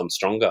other parts I'm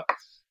stronger.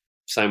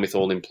 Same with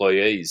all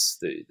employees.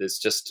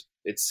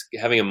 It's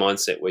having a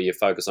mindset where you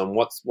focus on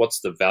what's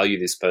the value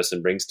this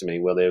person brings to me.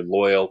 Well, they're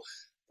loyal,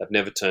 they've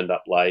never turned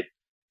up late,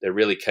 they're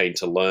really keen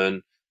to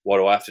learn. What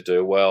do I have to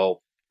do?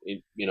 Well,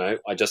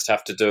 I just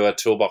have to do a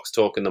toolbox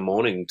talk in the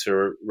morning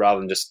rather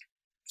than just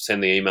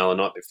send the email the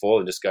night before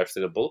and just go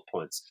through the bullet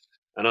points.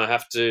 And I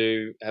have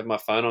to have my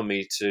phone on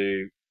me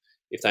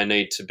if they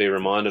need to be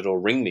reminded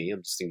or ring me.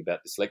 I'm just thinking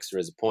about dyslexia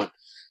as a point,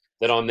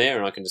 that I'm there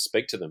and I can just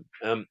speak to them.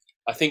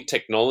 I think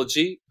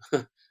technology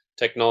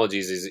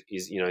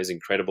is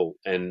incredible,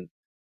 and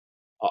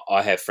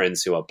I have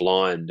friends who are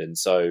blind, and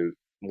so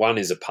one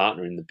is a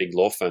partner in the big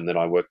law firm that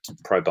I worked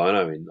pro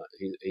bono in.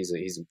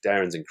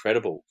 Darren's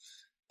incredible,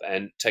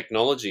 and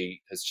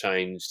technology has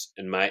changed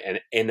and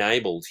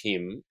enabled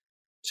him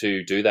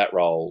to do that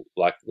role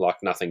like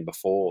nothing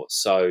before.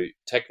 So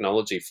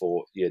technology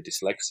for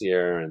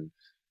dyslexia and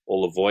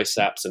all the voice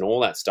apps and all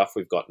that stuff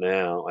we've got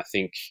now, I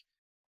think,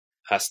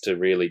 has to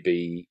really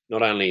be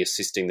not only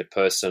assisting the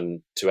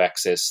person to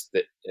access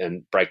that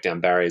and break down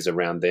barriers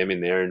around them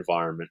in their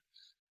environment,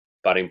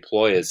 but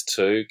employers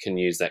too can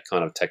use that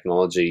kind of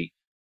technology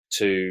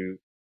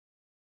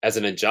as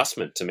an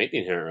adjustment to meet the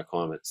inherent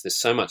requirements. There's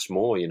so much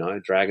more,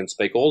 Dragon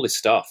Speak, all this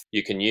stuff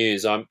you can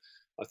use. I'm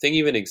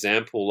thinking of an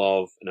example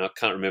of, and I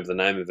can't remember the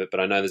name of it, but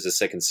I know there's a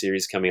second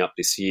series coming up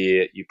this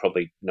year. You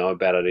probably know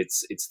about it.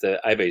 It's the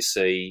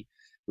ABC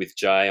with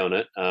Jay on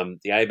it.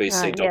 The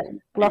ABC documentary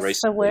Lost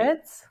recently. for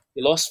Words.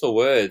 Lost for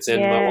Words,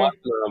 and my wife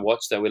and I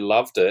watched that. We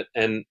loved it,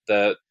 and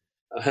I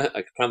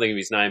can't think of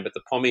his name, but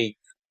the Pommy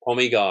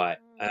guy,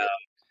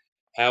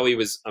 how he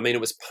was. I mean,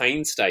 it was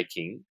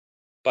painstaking,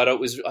 but I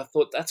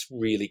thought that's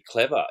really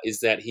clever.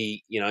 Is that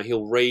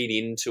he'll read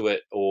into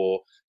it or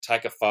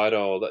take a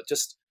photo, or that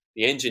just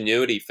the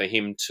ingenuity for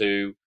him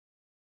to.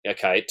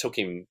 Okay, it took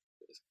him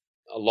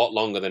a lot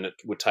longer than it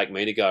would take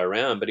me to go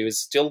around, but he was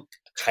still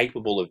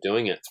capable of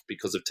doing it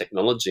because of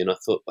technology. And I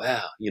thought,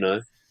 wow,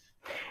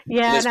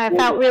 Yeah, and I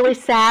felt really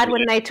sad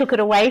when they took it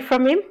away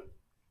from him.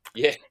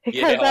 Yeah,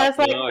 because I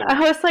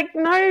was like,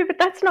 no, but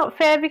that's not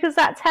fair, because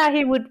that's how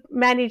he would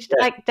manage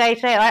like day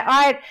to day.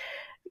 I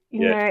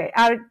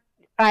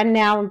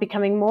now am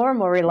becoming more and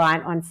more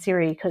reliant on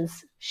Siri,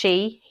 because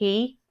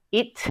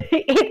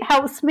it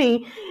helps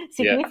me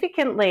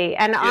significantly,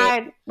 and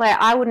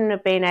I wouldn't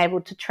have been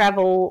able to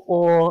travel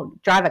or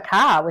drive a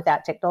car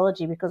without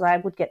technology, because I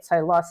would get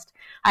so lost.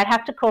 I'd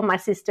have to call my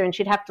sister, and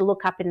she'd have to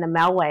look up in the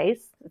Melways.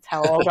 That's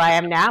how old I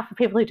am now, for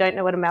people who don't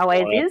know what a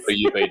Melways is.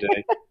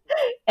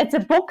 It's a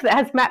book that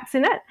has maps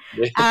in it,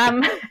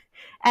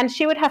 and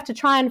she would have to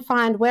try and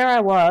find where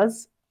I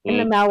was in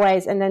the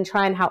Melways, and then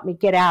try and help me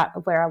get out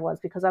of where I was,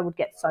 because I would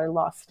get so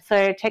lost.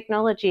 So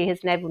technology has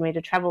enabled me to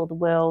travel the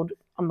world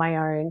on my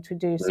own, to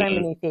do so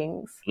many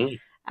things.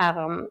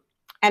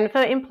 And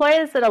for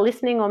employers that are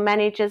listening, or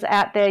managers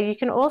out there, you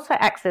can also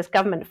access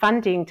government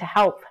funding to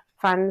help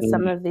fund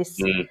some of this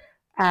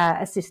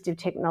assistive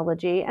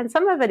technology. And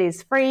some of it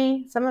is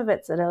free, some of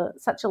it's at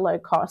such a low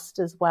cost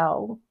as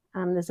well.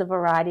 There's a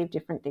variety of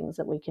different things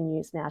that we can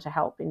use now to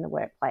help in the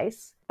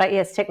workplace. But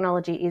yes,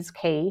 technology is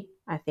key,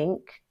 I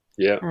think,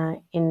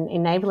 in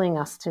enabling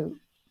us to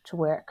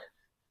work.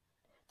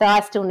 Though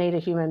I still need a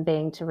human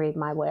being to read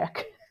my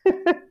work.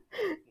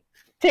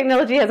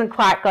 Technology hasn't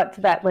quite got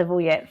to that level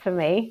yet for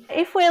me.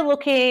 If we're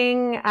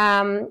looking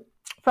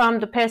from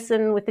the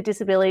person with the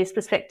disabilities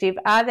perspective,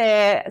 are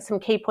there some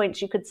key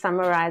points you could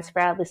summarise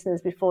for our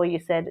listeners before you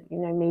said,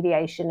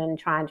 mediation and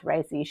trying to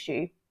raise the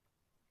issue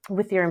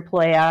with your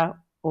employer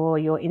or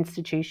your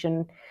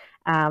institution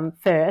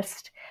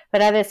first?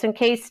 But are there some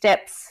key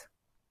steps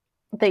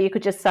that you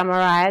could just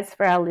summarise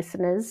for our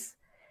listeners?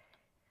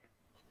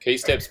 Key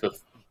steps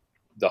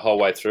the whole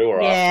way through,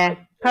 or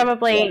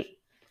probably. Yeah.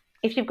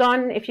 If you've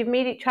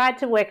tried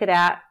to work it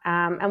out,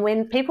 and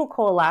when people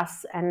call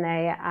us and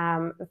they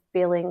are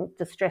feeling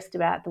distressed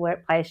about the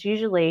workplace,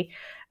 usually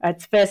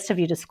it's first, have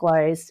you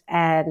disclosed,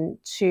 and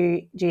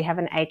two, do you have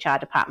an HR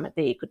department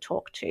that you could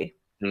talk to?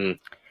 Mm.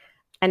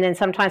 And then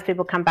sometimes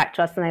people come back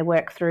to us and they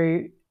work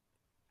through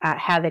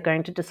how they're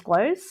going to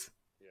disclose,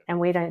 and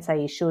we don't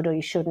say you should or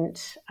you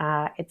shouldn't.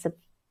 It's a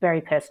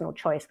very personal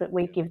choice, but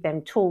we give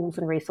them tools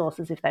and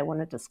resources if they want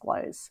to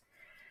disclose.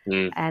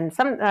 Mm. And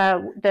some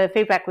the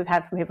feedback we've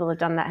had from people who have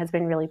done that has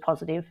been really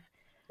positive.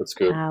 That's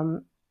good.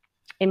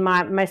 In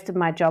most of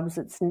my jobs,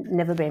 it's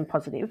never been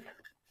positive.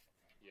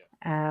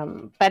 Yeah.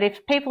 But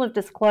if people have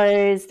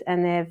disclosed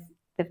and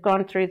they've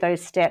gone through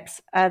those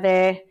steps,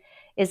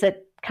 is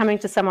it coming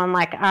to someone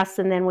like us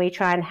and then we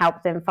try and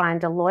help them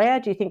find a lawyer?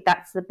 Do you think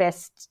that's the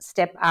best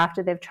step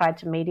after they've tried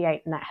to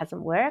mediate and that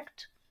hasn't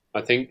worked? I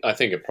think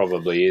it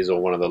probably is,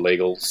 or one of the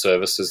legal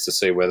services, to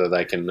see whether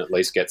they can at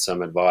least get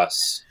some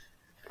advice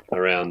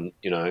around,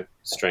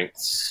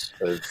 strengths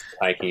of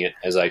taking it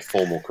as a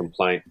formal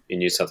complaint in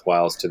New South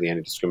Wales to the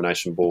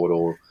Anti-Discrimination Board,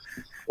 or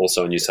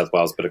also in New South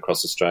Wales but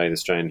across Australia, the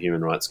Australian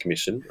Human Rights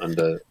Commission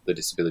under the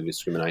Disability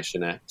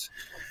Discrimination Act.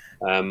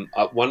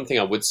 One thing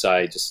I would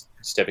say, just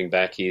stepping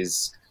back,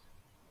 is,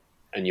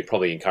 and you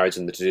probably encourage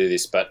them to do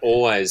this, but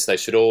they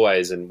should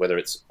always, and whether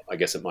it's, I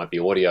guess it might be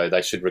audio,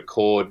 they should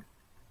record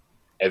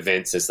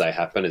events as they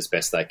happen as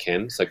best they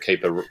can. So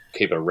keep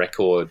a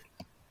record,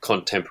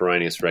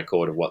 contemporaneous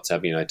record of what's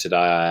happening. Today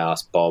I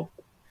asked Bob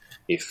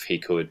if he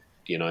could,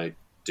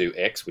 do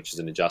X, which is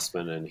an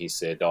adjustment, and he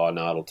said, "Oh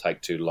no, it'll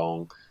take too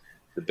long."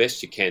 The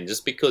best you can,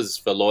 just because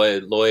for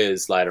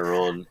lawyers later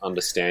on,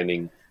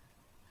 understanding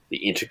the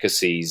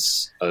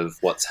intricacies of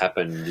what's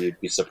happened, you'd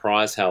be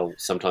surprised how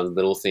sometimes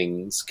little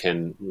things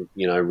can,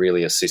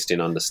 really assist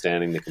in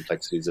understanding the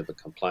complexities of a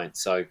complaint.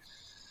 So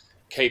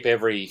keep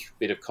every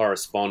bit of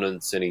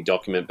correspondence, any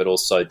document, but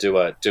also do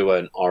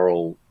an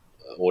oral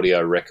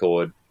audio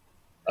record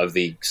of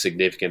the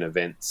significant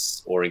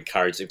events, or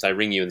encourage, if they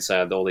ring you and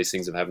say all these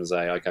things have happened,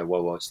 say, okay,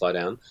 well, slow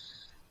down,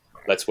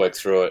 let's work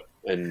through it,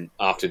 and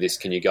after this,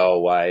 can you go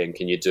away and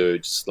can you do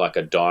just like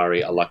a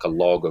diary, like a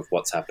log of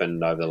what's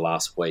happened over the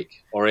last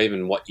week, or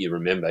even what you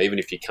remember, even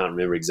if you can't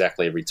remember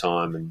exactly every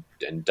time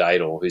and date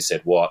or who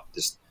said what,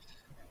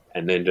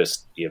 and then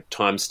you've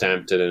time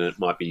stamped it, and it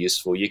might be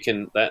useful. You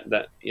can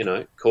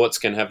courts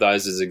can have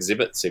those as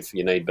exhibits if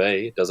you need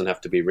be. It doesn't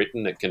have to be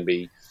written. It can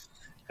be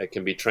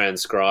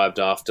transcribed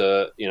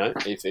after,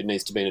 if it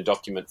needs to be in a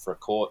document for a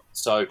court.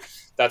 So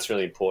that's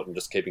really important,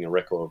 just keeping a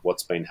record of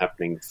what's been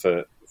happening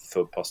for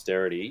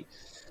posterity.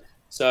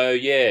 So,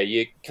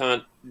 you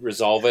can't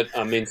resolve it.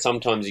 I mean,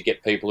 sometimes you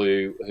get people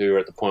who are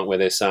at the point where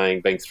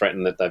they're being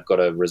threatened that they've got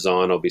to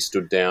resign or be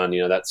stood down.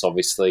 That's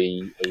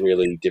obviously a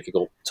really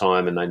difficult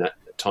time, and a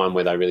time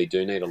where they really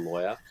do need a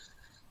lawyer.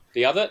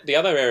 The other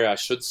area I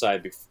should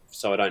say,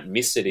 so I don't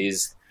miss it,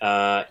 is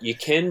you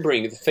can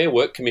bring the Fair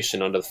Work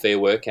Commission under the Fair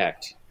Work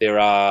Act.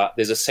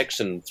 There's a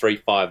section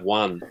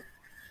 351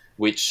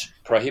 which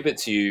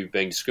prohibits you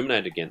being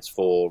discriminated against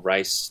for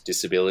race,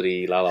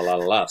 disability,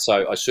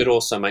 So I should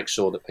also make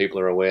sure that people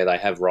are aware they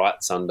have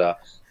rights under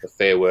the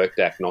Fair Work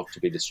Act not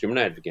to be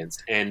discriminated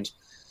against. And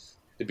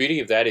the beauty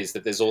of that is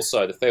that there's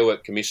also the Fair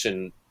Work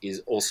Commission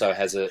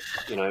has a,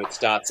 it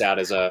starts out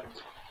as a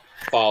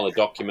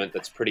document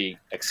that's pretty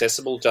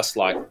accessible, just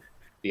like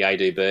the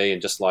ADB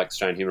and just like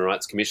Australian Human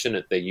Rights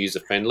Commission. They're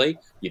user-friendly.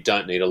 You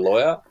don't need a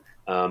lawyer.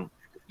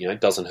 It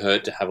doesn't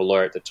hurt to have a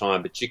lawyer at the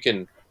time, but you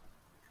can,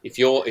 if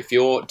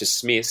you're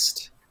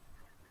dismissed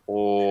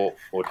or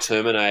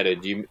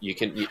terminated, you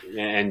can,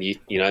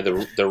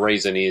 the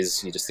reason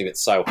is you just think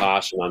it's so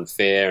harsh and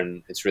unfair,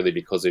 and it's really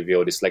because of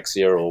your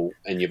dyslexia,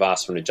 and you've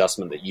asked for an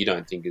adjustment that you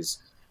don't think is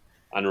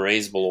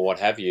unreasonable or what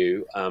have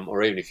you,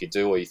 or even if you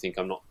do, or you think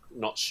I'm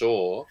not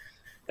sure,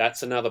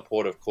 that's another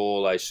port of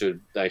call they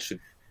should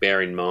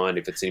bear in mind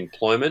if it's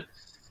employment,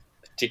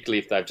 particularly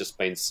if they've just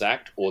been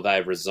sacked or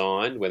they've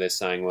resigned, where they're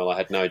saying, well, I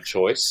had no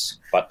choice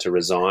but to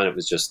resign. It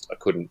was just I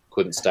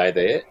couldn't stay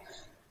there.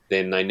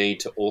 Then they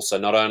need to also,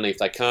 not only if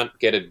they can't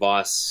get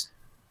advice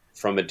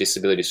from a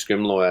disability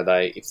discrimination lawyer,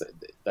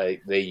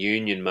 their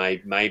union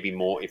may be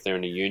more, if they're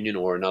in a union,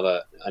 or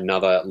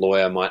another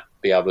lawyer might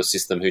be able to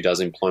assist them who does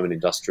employment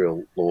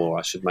industrial law.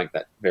 I should make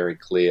that very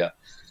clear.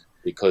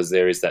 because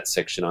there is that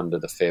section under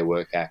the Fair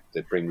Work Act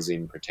that brings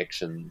in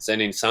protections.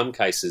 And in some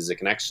cases, it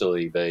can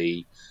actually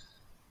be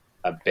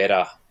a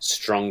better,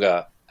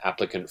 stronger,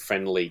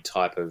 applicant-friendly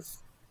type of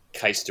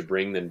case to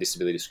bring than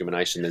disability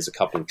discrimination. There's a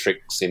couple of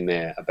tricks in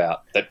there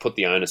that put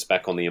the onus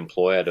back on the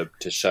employer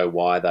to show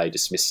why they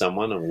dismissed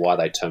someone or why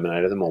they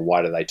terminated them or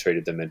why they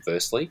treated them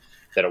adversely,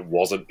 that it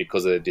wasn't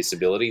because of their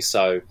disability.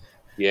 So,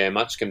 yeah,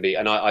 much can be,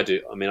 and I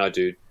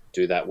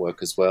do that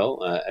work as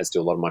well, as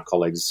do a lot of my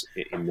colleagues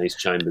in these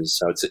chambers.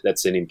 So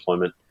that's an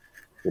employment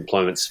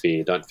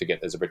sphere. Don't forget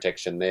there's a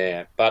protection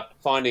there. But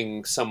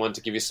finding someone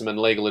to give you some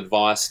legal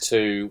advice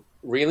to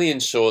really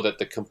ensure that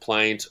the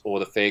complaint or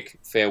the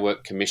Fair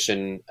Work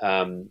Commission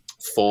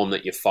form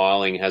that you're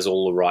filing has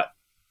all the right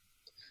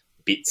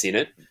bits in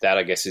it, that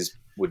I guess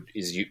would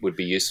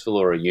be useful,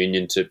 or a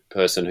union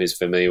person who's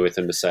familiar with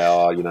them to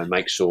say,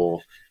 make sure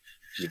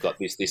you've got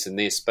this, this, and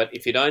this. But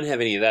if you don't have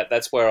any of that,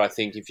 that's where I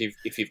think if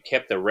you've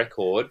kept a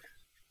record,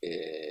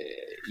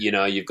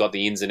 you've got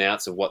the ins and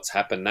outs of what's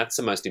happened. That's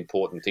the most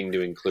important thing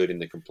to include in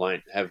the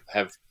complaint.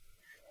 Have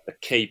the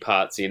key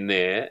parts in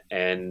there,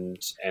 and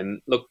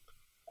look,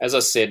 as I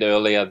said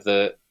earlier,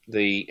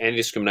 the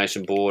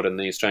Anti-Discrimination Board and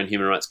the Australian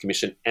Human Rights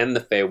Commission and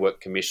the Fair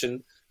Work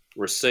Commission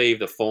receive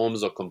the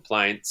forms or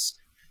complaints.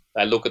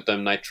 They look at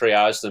them, they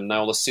triage them,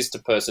 they'll assist a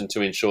person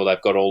to ensure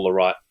they've got all the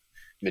right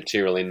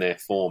material in their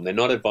form. They're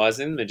not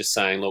advising them, they're just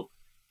saying, look,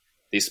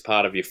 this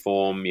part of your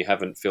form, you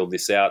haven't filled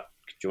this out.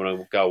 Do you want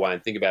to go away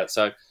and think about it?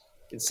 So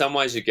in some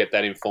ways you get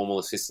that informal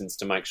assistance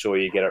to make sure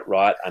you get it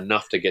right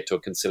enough to get to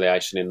a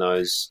conciliation in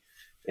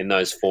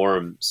those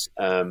forums.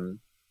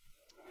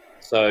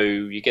 So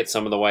you get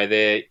some of the way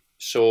there.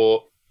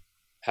 Sure,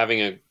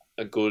 having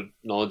a good,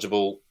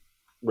 knowledgeable,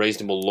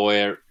 reasonable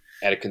lawyer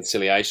at a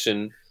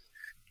conciliation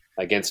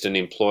against an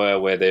employer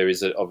where there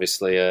is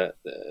obviously a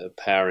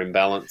power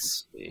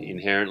imbalance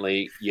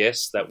inherently,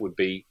 yes, that would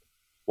be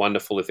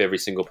wonderful if every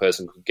single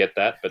person could get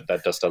that, but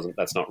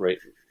that's not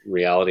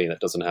reality, and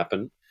that doesn't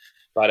happen.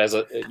 But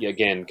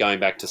again, going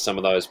back to some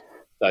of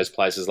those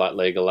places like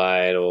Legal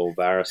Aid or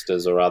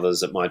barristers or others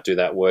that might do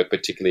that work,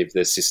 particularly if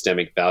there's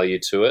systemic value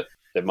to it,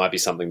 there might be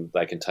something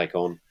they can take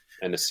on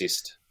and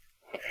assist.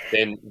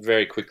 Then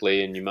very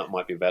quickly, and you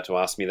might be about to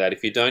ask me that,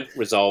 if you don't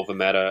resolve a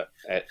matter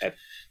at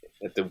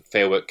the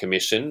Fair Work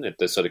Commission, at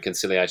the sort of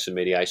conciliation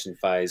mediation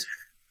phase,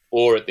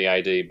 or at the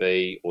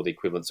ADB or the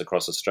equivalents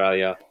across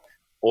Australia,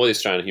 or the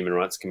Australian Human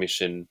Rights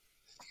Commission,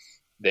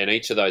 then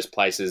each of those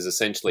places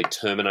essentially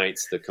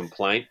terminates the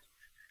complaint,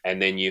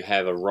 and then you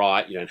have a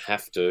right, you don't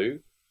have to,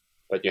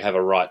 but you have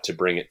a right to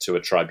bring it to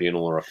a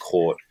tribunal or a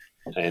court,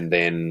 and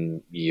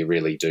then you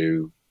really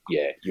do,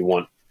 you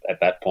want at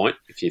that point,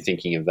 if you're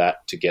thinking of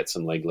that, to get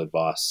some legal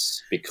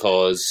advice,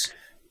 because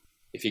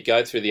if you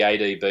go through the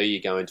ADB,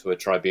 you go into a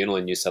tribunal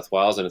in New South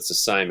Wales, and it's the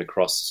same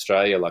across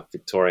Australia, like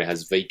Victoria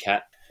has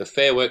VCAT. The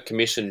Fair Work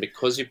Commission,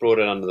 because you brought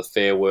it under the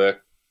Fair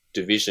Work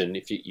Division,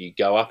 if you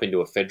go up into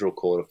a federal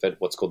court,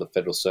 what's called the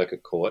Federal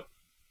Circuit Court,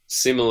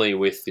 similarly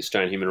with the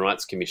Australian Human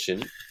Rights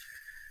Commission,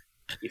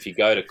 if you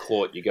go to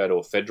court, you go to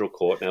a federal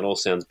court. Now, it all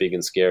sounds big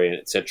and scary,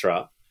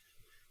 etc.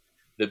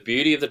 The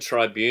beauty of the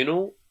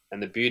tribunal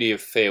and the beauty of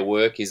Fair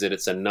Work is that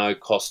it's a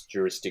no-cost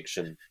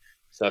jurisdiction.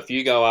 So if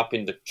you go up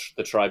into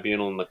the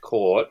tribunal and the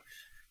court,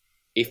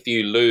 if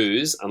you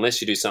lose, unless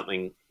you do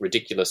something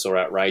ridiculous or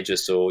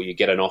outrageous, or you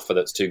get an offer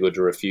that's too good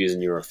to refuse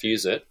and you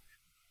refuse it,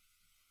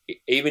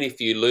 even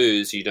if you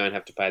lose, you don't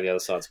have to pay the other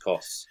side's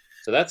costs.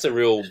 So that's a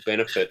real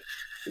benefit.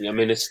 I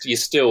mean, you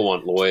still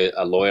want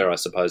a lawyer, I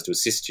suppose, to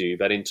assist you.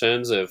 But in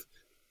terms of,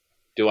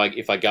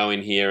 if I go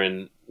in here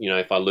and,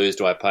 if I lose,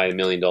 do I pay $1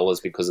 million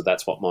because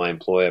that's what my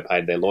employer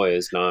paid their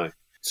lawyers? No.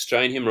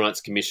 Australian Human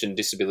Rights Commission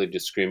disability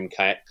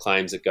discrimination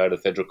claims that go to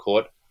the federal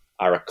court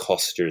are a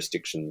cost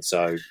jurisdiction.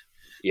 So,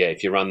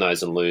 if you run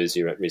those and lose,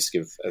 you're at risk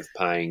of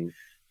paying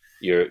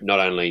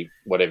not only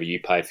whatever you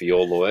pay for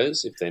your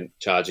lawyers, if they're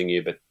charging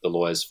you, but the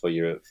lawyers for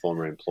your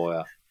former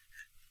employer.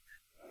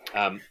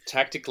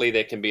 Tactically,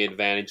 there can be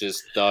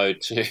advantages, though,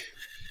 to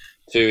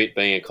it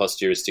being a cost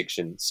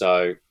jurisdiction.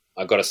 So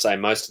I've got to say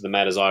most of the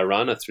matters I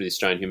run are through the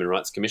Australian Human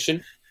Rights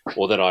Commission,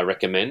 or that I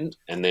recommend,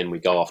 and then we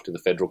go off to the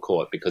federal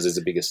court because there's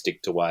a bigger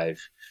stick to wave,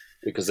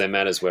 because they're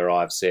matters where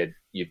I've said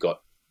you've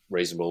got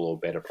reasonable or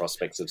better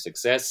prospects of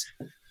success.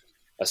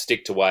 A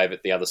stick to wave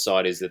at the other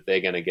side is that they're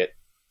going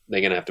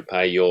to have to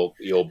pay your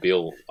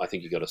bill. I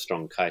think you've got a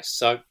strong case.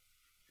 So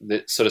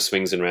that sort of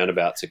swings and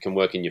roundabouts. It can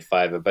work in your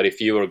favour. But if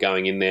you were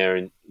going in there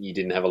and you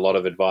didn't have a lot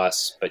of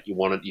advice, but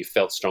you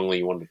felt strongly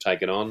you wanted to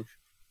take it on,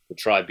 the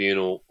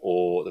tribunal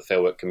or the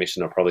Fair Work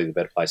Commission are probably the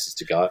better places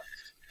to go,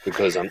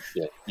 because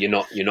you're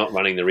not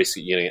running the risk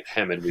that you're going to get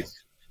hammered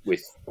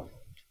with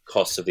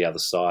costs of the other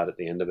side at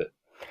the end of it.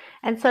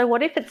 And so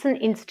what if it's an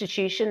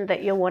institution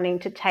that you're wanting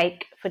to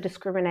take for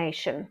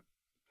discrimination?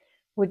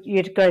 Would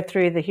you go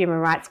through the Human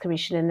Rights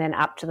Commission and then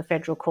up to the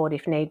federal court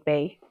if need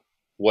be?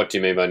 What do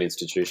you mean by an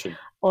institution?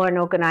 Or an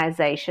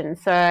organisation.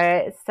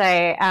 So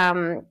say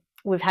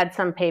we've had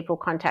some people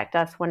contact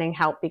us wanting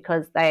help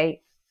because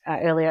they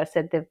earlier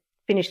said they've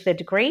finished their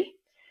degree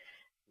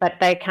but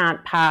they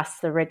can't pass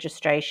the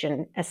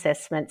registration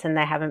assessments and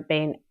they haven't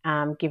been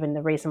given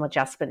the reasonable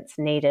adjustments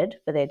needed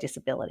for their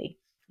disability.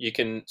 You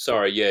can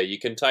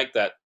take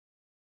that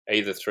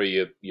either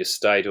through your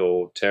state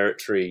or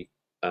territory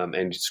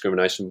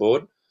anti-discrimination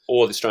board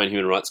or the Australian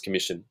Human Rights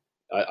Commission.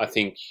 I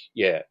think,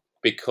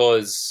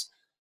 because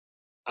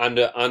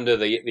under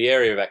the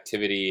area of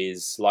activity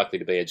is likely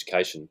to be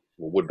education,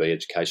 or would be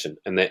education,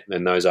 and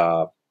those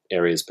are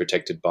areas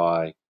protected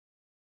by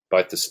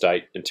both the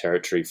state and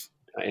territory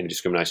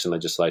anti-discrimination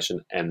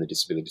legislation and the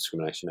Disability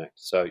Discrimination Act.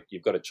 So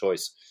you've got a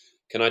choice.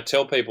 Can I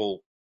tell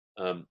people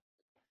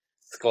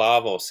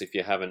SCLAVOS, if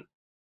you haven't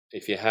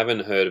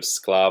heard of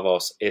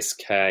SCLAVOS,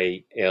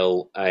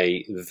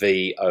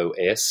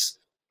 SKLAVOS,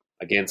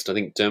 against, I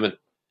think,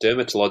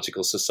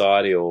 Dermatological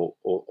Society or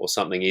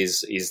something,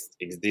 is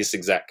this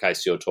exact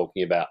case you're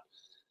talking about,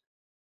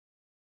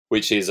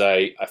 which is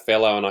a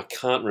fellow, and I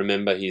can't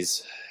remember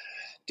his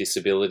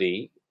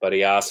disability, but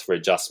he asked for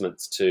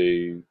adjustments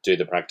to do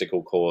the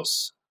practical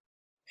course.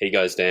 He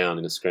goes down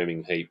in a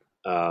screaming heap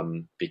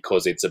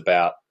because it's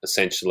about,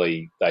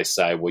 essentially, they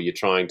say, well, you're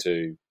trying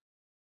to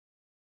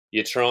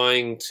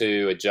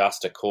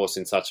adjust a course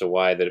in such a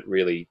way that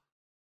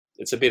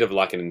it's a bit of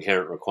like an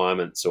inherent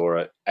requirements or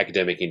an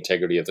academic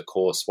integrity of the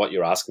course. What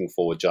you're asking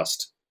for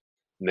just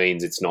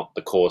means it's not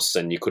the course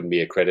and you couldn't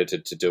be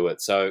accredited to do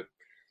it. So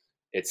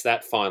it's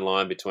that fine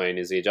line between,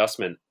 is the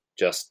adjustment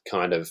just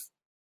kind of,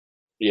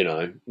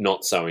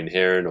 not so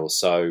inherent or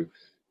so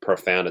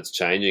profound it's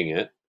changing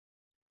it,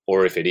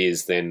 or if it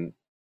is, then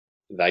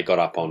they got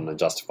up on a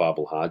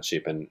justifiable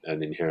hardship and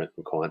an inherent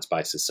requirements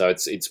basis. So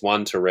it's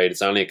one to read.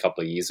 It's only a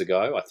couple of years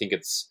ago. I think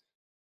it's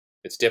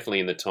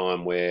definitely in the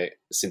time where,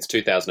 since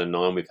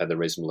 2009, we've had the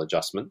reasonable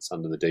adjustments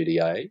under the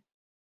DDA.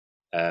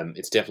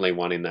 It's definitely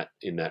one in that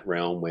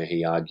realm where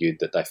he argued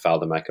that they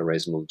failed to make a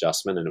reasonable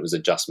adjustment, and it was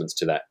adjustments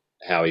to that,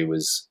 how he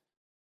was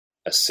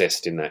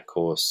assessed in that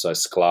course. So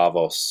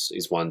SCLAVOS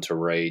is one to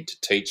read, to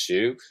teach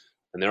you,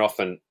 and they're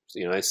often,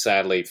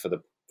 sadly for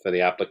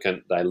the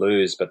applicant, they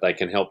lose, but they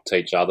can help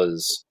teach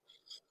others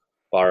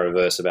by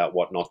reverse about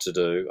what not to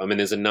do. I mean,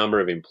 there's a number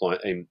of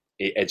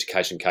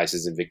education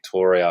cases in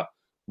Victoria,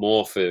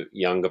 more for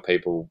younger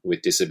people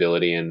with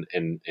disability and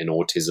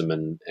autism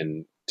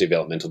and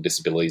developmental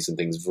disabilities and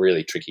things,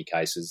 really tricky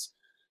cases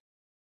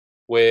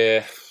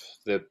where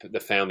the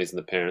families and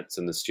the parents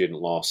and the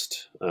student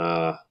lost,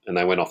 and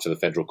they went off to the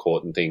federal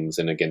court and things,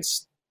 and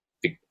against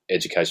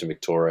Education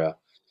Victoria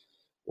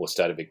or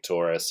State of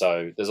Victoria.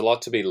 So there's a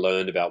lot to be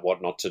learned about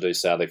what not to do,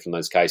 sadly, from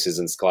those cases,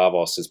 and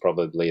SCLAVOS is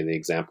probably the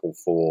example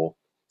for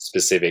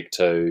specific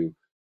to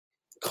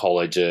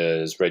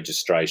colleges,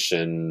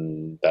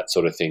 registration, that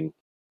sort of thing.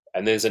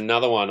 And there's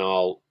another one,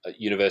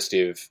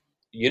 University of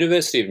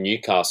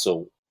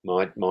Newcastle,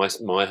 my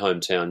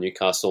hometown,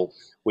 Newcastle,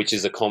 which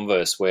is a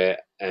converse where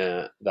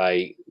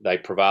they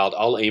prevailed.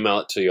 I'll email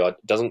it to you. I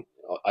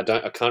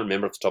can't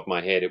remember off the top of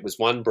my head. It was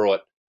one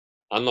brought,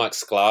 unlike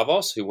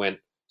SCLAVOS, who went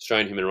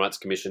Australian Human Rights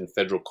Commission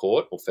Federal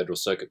Court or Federal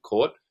Circuit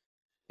Court.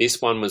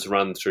 This one was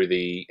run through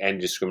the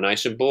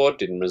Anti-Discrimination Board,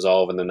 didn't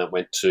resolve, and then that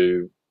went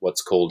to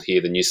what's called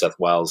here the New South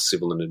Wales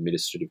Civil and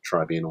Administrative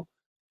Tribunal.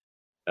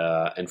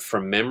 And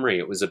from memory,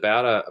 it was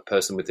about a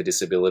person with a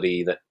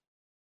disability that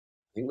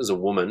I think was a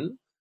woman,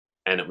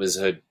 and it was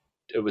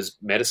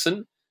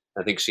medicine.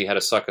 I think she had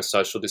a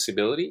psychosocial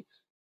disability,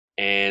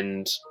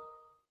 and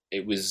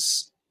it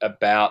was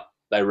about,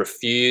 they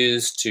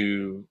refused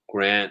to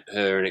grant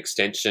her an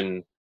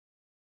extension,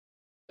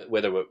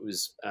 whether it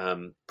was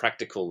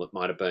practical, it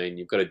might have been,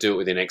 you've got to do it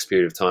within X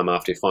period of time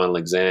after your final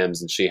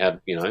exams, and she had,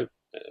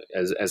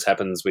 as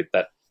happens with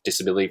that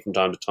disability from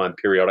time to time,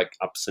 periodic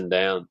ups and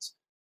downs.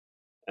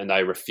 And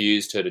they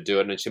refused her to do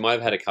it, and she might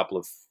have had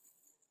failed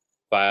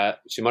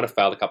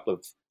a couple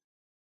of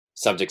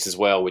subjects as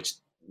well, which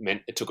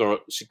meant it took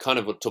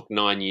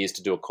 9 years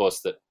to do a course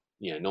that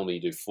normally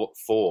you do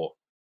 4.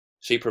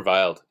 She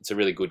prevailed. It's a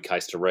really good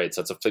case to read.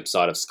 So it's a flip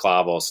side of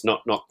SCLAVOS,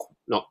 not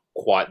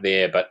quite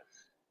there, but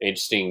an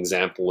interesting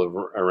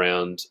example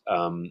around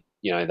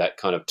that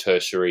kind of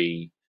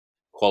tertiary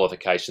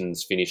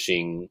qualifications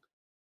finishing.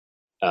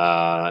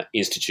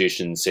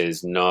 Institution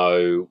says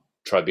no.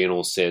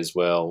 Tribunal says,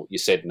 well, you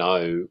said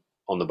no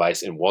on the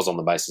basis, and was on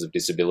the basis of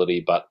disability,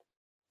 but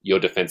your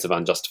defence of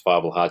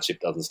unjustifiable hardship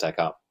doesn't stack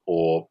up,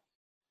 or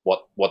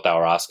what they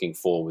were asking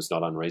for was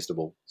not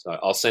unreasonable. So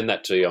I'll send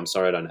that to you. I'm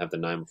sorry I don't have the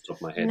name off the top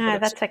of my head. No,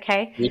 that's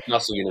okay.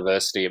 Newcastle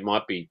University. It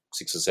might be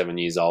 6 or 7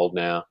 years old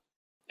now,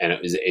 and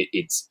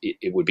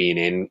it would be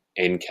an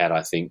NCAT,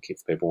 I think,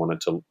 if people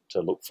wanted to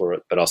look for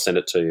it. But I'll send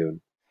it to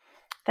you.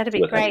 That'd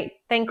be great.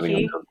 Thank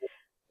you.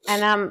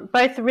 And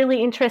both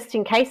really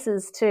interesting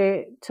cases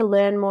to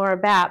learn more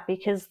about,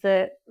 because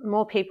the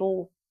more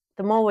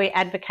we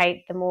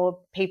advocate, the more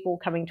people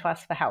coming to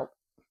us for help.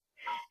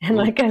 And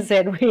like I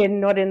said, we are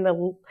not in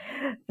the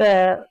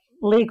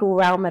legal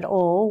realm at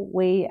all.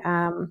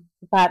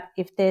 But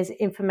if there's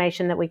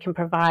information that we can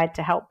provide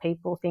to help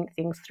people think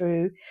things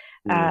through,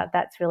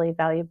 that's really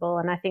valuable.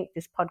 And I think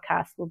this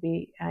podcast will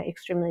be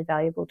extremely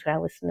valuable to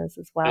our listeners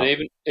as well.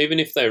 And even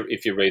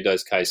if you read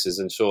those cases,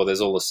 and sure,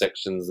 there's all the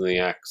sections and the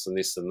acts and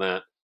this and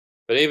that,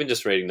 but even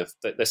just reading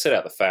they set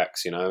out the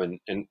facts,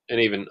 and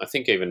even I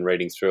think even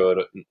reading through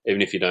it,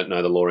 even if you don't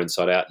know the law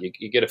inside out,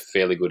 you get a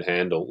fairly good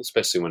handle,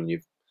 especially when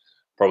you've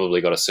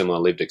probably got a similar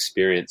lived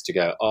experience to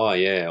go, oh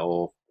yeah,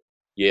 or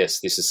yes,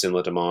 this is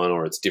similar to mine,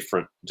 or it's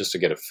different, just to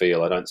get a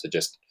feel. I don't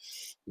suggest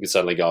you can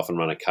suddenly go off and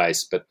run a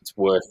case, but it's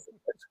worth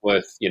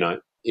if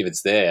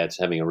it's there, just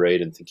having a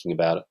read and thinking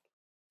about it.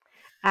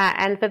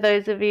 And for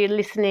those of you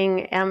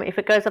listening, if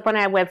it goes up on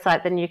our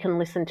website, then you can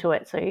listen to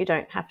it, so you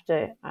don't have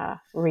to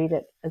read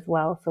it as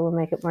well. So we'll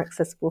make it more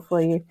accessible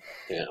for you.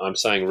 Yeah, I'm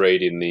saying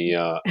read in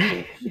the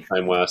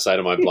same way I say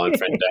to my blind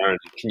friend Darren,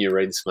 can you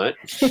read this, mate?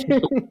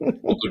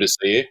 Well, good to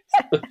see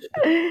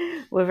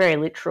you. We're very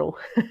literal.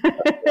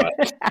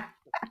 Right.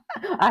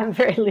 I'm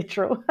very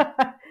literal.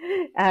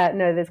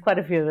 No, there's quite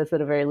a few of us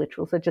that are very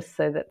literal. So just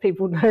so that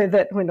people know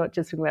that we're not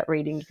just talking about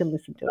reading, you can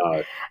listen to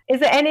it. Is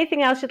there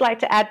anything else you'd like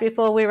to add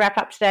before we wrap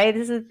up today?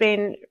 This has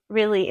been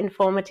really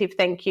informative.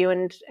 Thank you.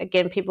 And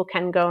again, people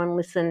can go and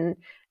listen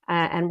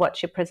and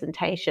watch your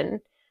presentation.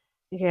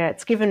 Yeah,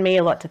 it's given me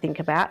a lot to think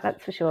about,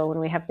 that's for sure, when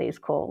we have these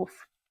calls.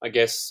 I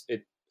guess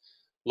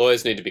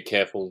lawyers need to be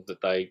careful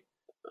that they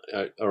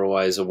are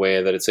always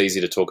aware that it's easy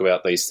to talk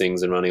about these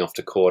things and running off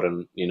to court.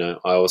 And,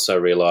 I also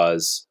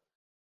realise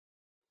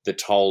the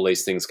toll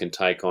these things can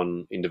take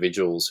on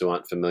individuals who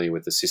aren't familiar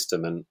with the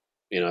system. And,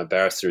 a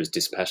barrister is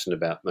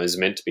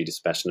meant to be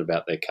dispassionate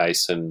about their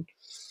case. And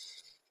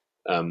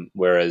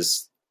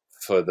whereas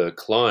for the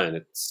client,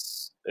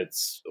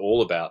 it's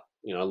all about,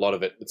 a lot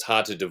of it, it's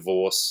hard to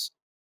divorce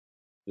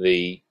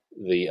the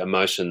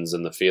emotions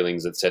and the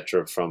feelings,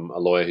 etc., from a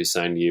lawyer who's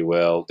saying to you,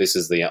 well, this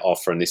is the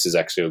offer and this is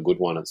actually a good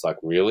one. It's like,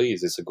 really?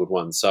 Is this a good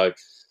one? So,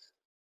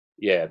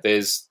 yeah,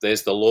 there's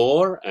the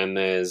law and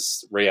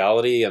there's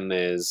reality and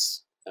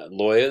there's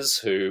lawyers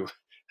who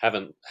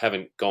haven't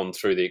gone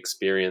through the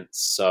experience.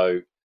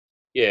 So,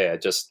 yeah,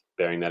 just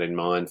bearing that in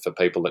mind for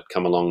people that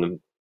come along and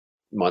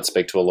might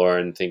speak to a lawyer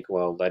and think,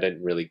 well, they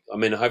don't really – I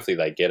mean, hopefully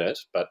they get it,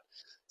 but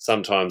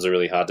sometimes a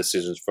really hard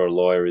decision for a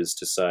lawyer is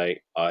to say,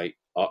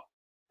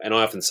 and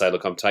I often say,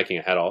 look, I'm taking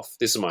a hat off.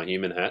 This is my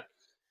human hat.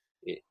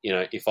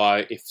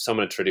 If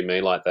someone had treated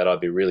me like that, I'd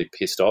be really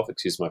pissed off,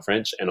 excuse my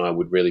French, and I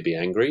would really be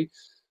angry.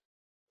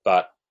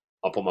 But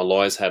I'll put my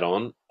lawyer's hat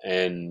on,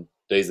 and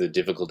these are the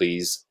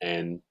difficulties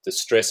and the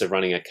stress of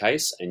running a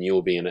case, and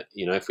you'll be in it.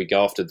 If we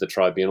go off to the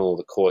tribunal or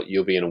the court,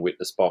 you'll be in a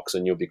witness box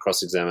and you'll be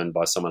cross-examined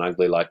by someone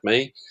ugly like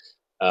me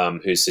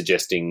who's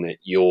suggesting that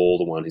you're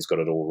the one who's got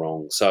it all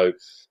wrong. So,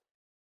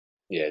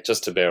 yeah,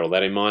 just to bear all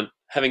that in mind.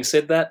 Having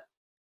said that,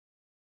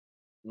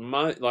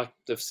 the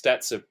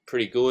stats are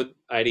pretty good.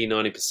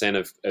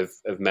 80-90%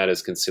 of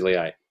matters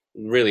conciliate.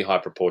 Really high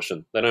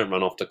proportion. They don't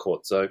run off to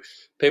court. So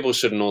people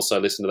shouldn't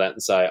also listen to that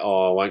and say,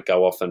 I won't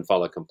go off and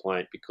file a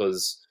complaint,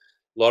 because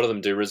a lot of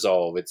them do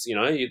resolve. It's,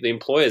 the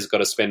employer's got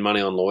to spend money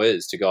on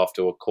lawyers to go off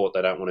to a court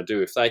they don't want to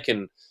do. If they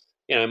can,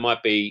 it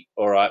might be,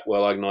 all right,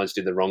 well, I acknowledge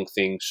I did the wrong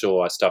thing.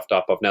 Sure, I stuffed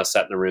up. I've now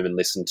sat in a room and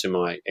listened to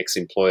my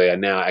ex-employer. I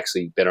now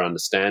actually better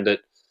understand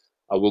it.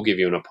 I will give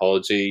you an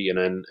apology,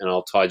 and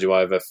I'll tide you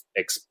over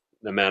X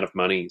amount of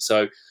money.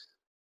 So,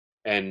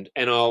 and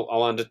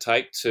I'll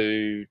undertake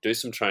to do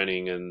some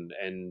training, and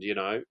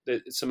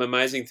some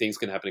amazing things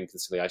can happen in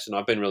conciliation.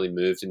 I've been really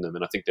moved in them,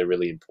 and I think they're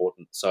really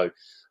important. So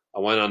I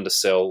won't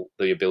undersell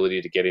the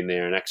ability to get in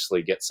there and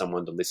actually get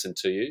someone to listen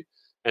to you.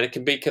 And it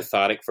can be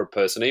cathartic for a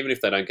person, even if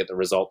they don't get the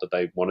result that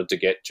they wanted to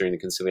get during the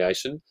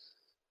conciliation.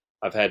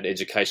 I've had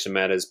education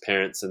matters,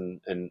 parents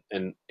and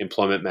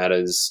employment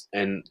matters,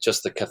 and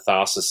just the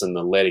catharsis and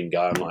the letting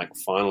go. I'm like,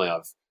 finally,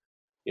 I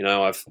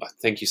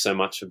thank you so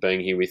much for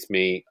being here with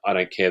me. I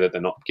don't care that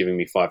they're not giving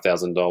me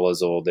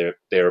 $5,000 or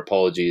their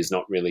apology is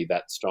not really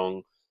that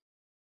strong.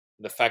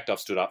 The fact I've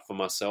stood up for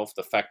myself,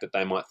 the fact that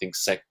they might think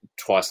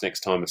twice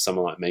next time if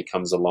someone like me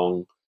comes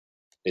along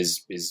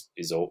is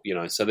all,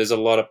 So there's a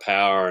lot of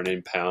power and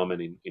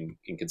empowerment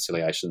in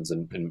conciliations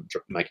and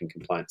making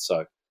complaints.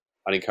 So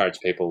I'd encourage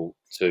people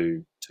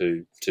to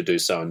do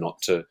so and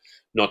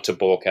not to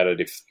balk at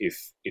it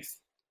if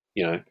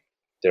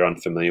they're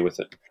unfamiliar with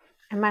it.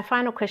 And my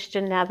final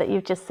question, now that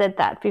you've just said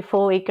that,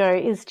 before we go,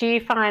 is, do you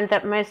find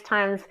that most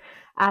times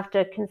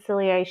after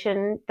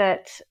conciliation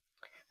that,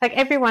 like,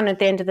 everyone at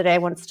the end of the day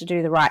wants to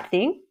do the right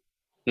thing?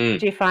 Do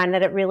you find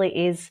that it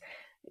really is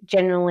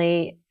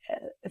generally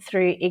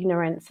through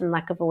ignorance and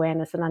lack of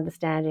awareness and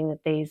understanding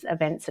that these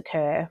events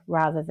occur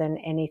rather than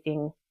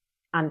anything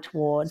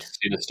untoward?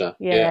 Sinister.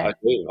 Yeah,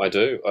 I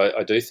do.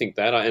 I do think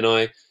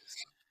that.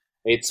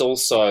 It's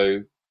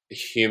also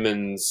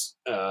humans,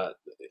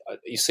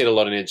 you see it a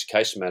lot in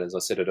education matters. I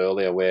said it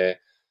earlier, where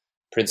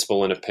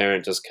principal and a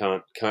parent just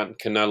can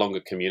no longer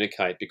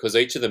communicate because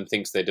each of them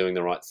thinks they're doing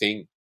the right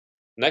thing.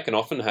 And that can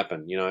often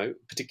happen,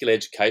 particular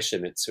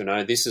education. It's,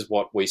 this is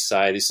what we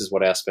say, this is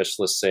what our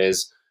specialist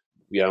says.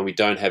 We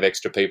don't have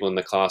extra people in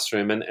the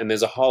classroom, and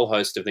there's a whole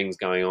host of things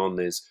going on.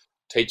 There's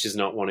teachers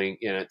not wanting,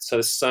 so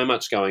there's so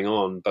much going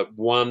on, but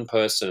one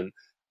person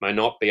may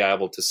not be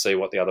able to see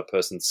what the other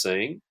person's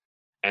seeing.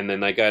 And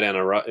then they go down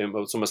a road.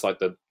 It's almost like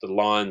the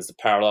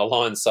parallel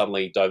lines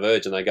suddenly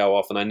diverge and they go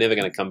off and they're never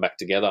going to come back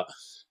together.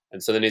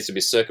 And so there needs to be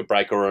a circuit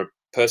breaker or a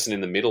person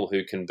in the middle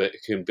who can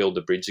build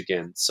the bridge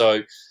again.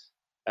 So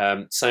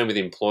same with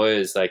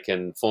employers. They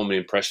can form an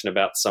impression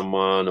about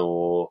someone,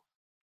 or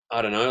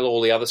I don't know,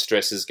 all the other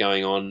stresses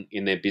going on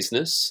in their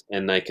business,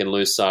 and they can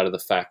lose sight of the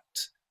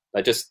fact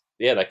they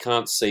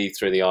can't see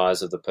through the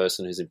eyes of the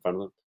person who's in front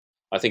of them.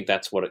 I think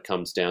that's what it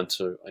comes down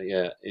to,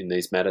 in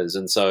these matters.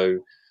 And so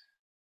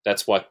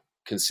that's why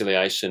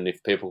conciliation,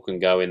 if people can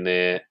go in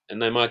there,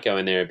 and they might go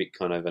in there a bit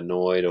kind of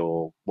annoyed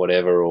or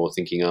whatever, or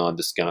thinking, I'm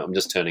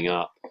just turning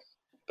up.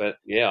 But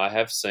I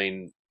have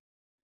seen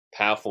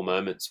powerful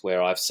moments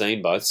where I've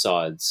seen both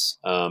sides.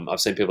 I've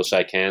seen people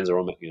shake hands,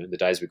 or the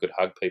days we could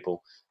hug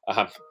people,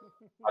 hug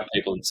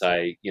people and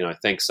say,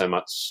 thanks so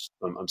much.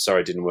 I'm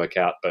sorry it didn't work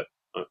out, but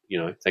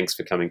thanks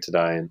for coming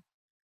today, and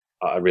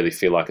I really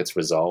feel like it's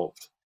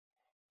resolved.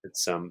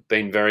 It's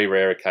been very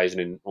rare occasion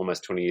in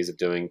almost 20 years of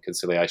doing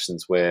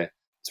conciliations where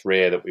it's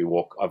rare that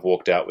I've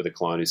walked out with a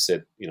client who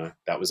said,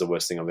 that was the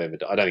worst thing I've ever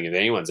done. I don't think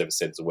anyone's ever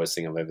said it's the worst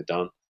thing I've ever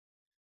done.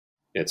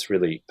 It's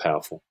really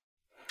powerful.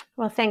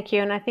 Well, thank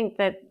you. And I think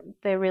that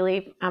the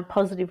really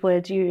positive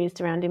words you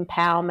used around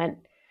empowerment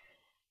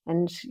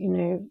and,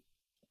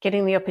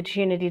 getting the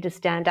opportunity to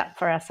stand up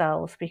for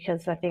ourselves,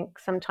 because I think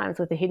sometimes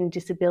with a hidden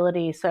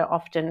disability, so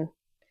often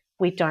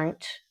we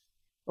don't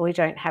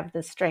have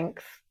the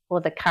strength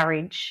or the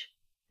courage.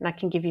 And I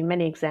can give you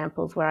many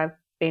examples where I've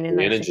been in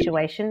those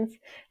situations.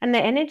 And the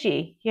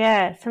energy,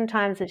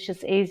 sometimes it's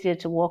just easier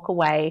to walk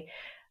away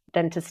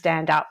than to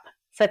stand up.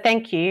 So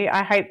thank you.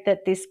 I hope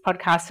that this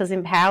podcast has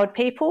empowered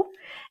people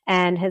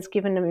and has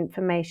given them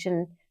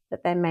information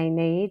that they may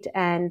need,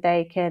 and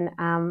they can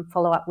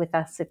follow up with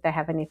us if they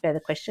have any further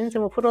questions.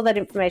 And we'll put all that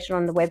information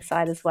on the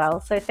website as well.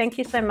 So thank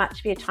you so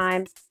much for your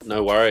time.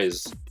 No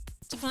worries.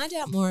 To find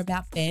out more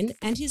about Ben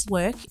and his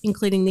work,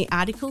 including the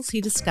articles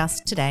he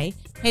discussed today,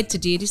 head to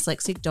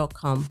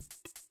deardyslexic.com.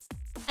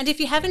 And if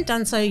you haven't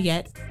done so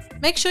yet,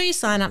 make sure you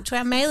sign up to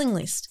our mailing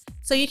list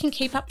so you can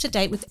keep up to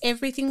date with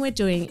everything we're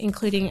doing,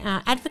 including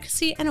our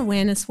advocacy and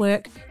awareness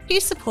work, peer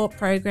support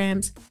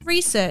programs,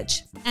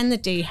 research, and the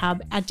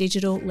D-Hub, our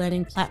digital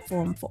learning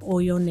platform for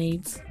all your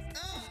needs.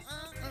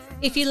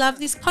 If you love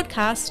this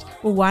podcast,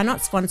 well, why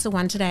not sponsor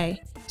one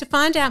today? To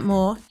find out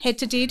more, head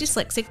to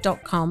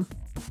deardyslexic.com.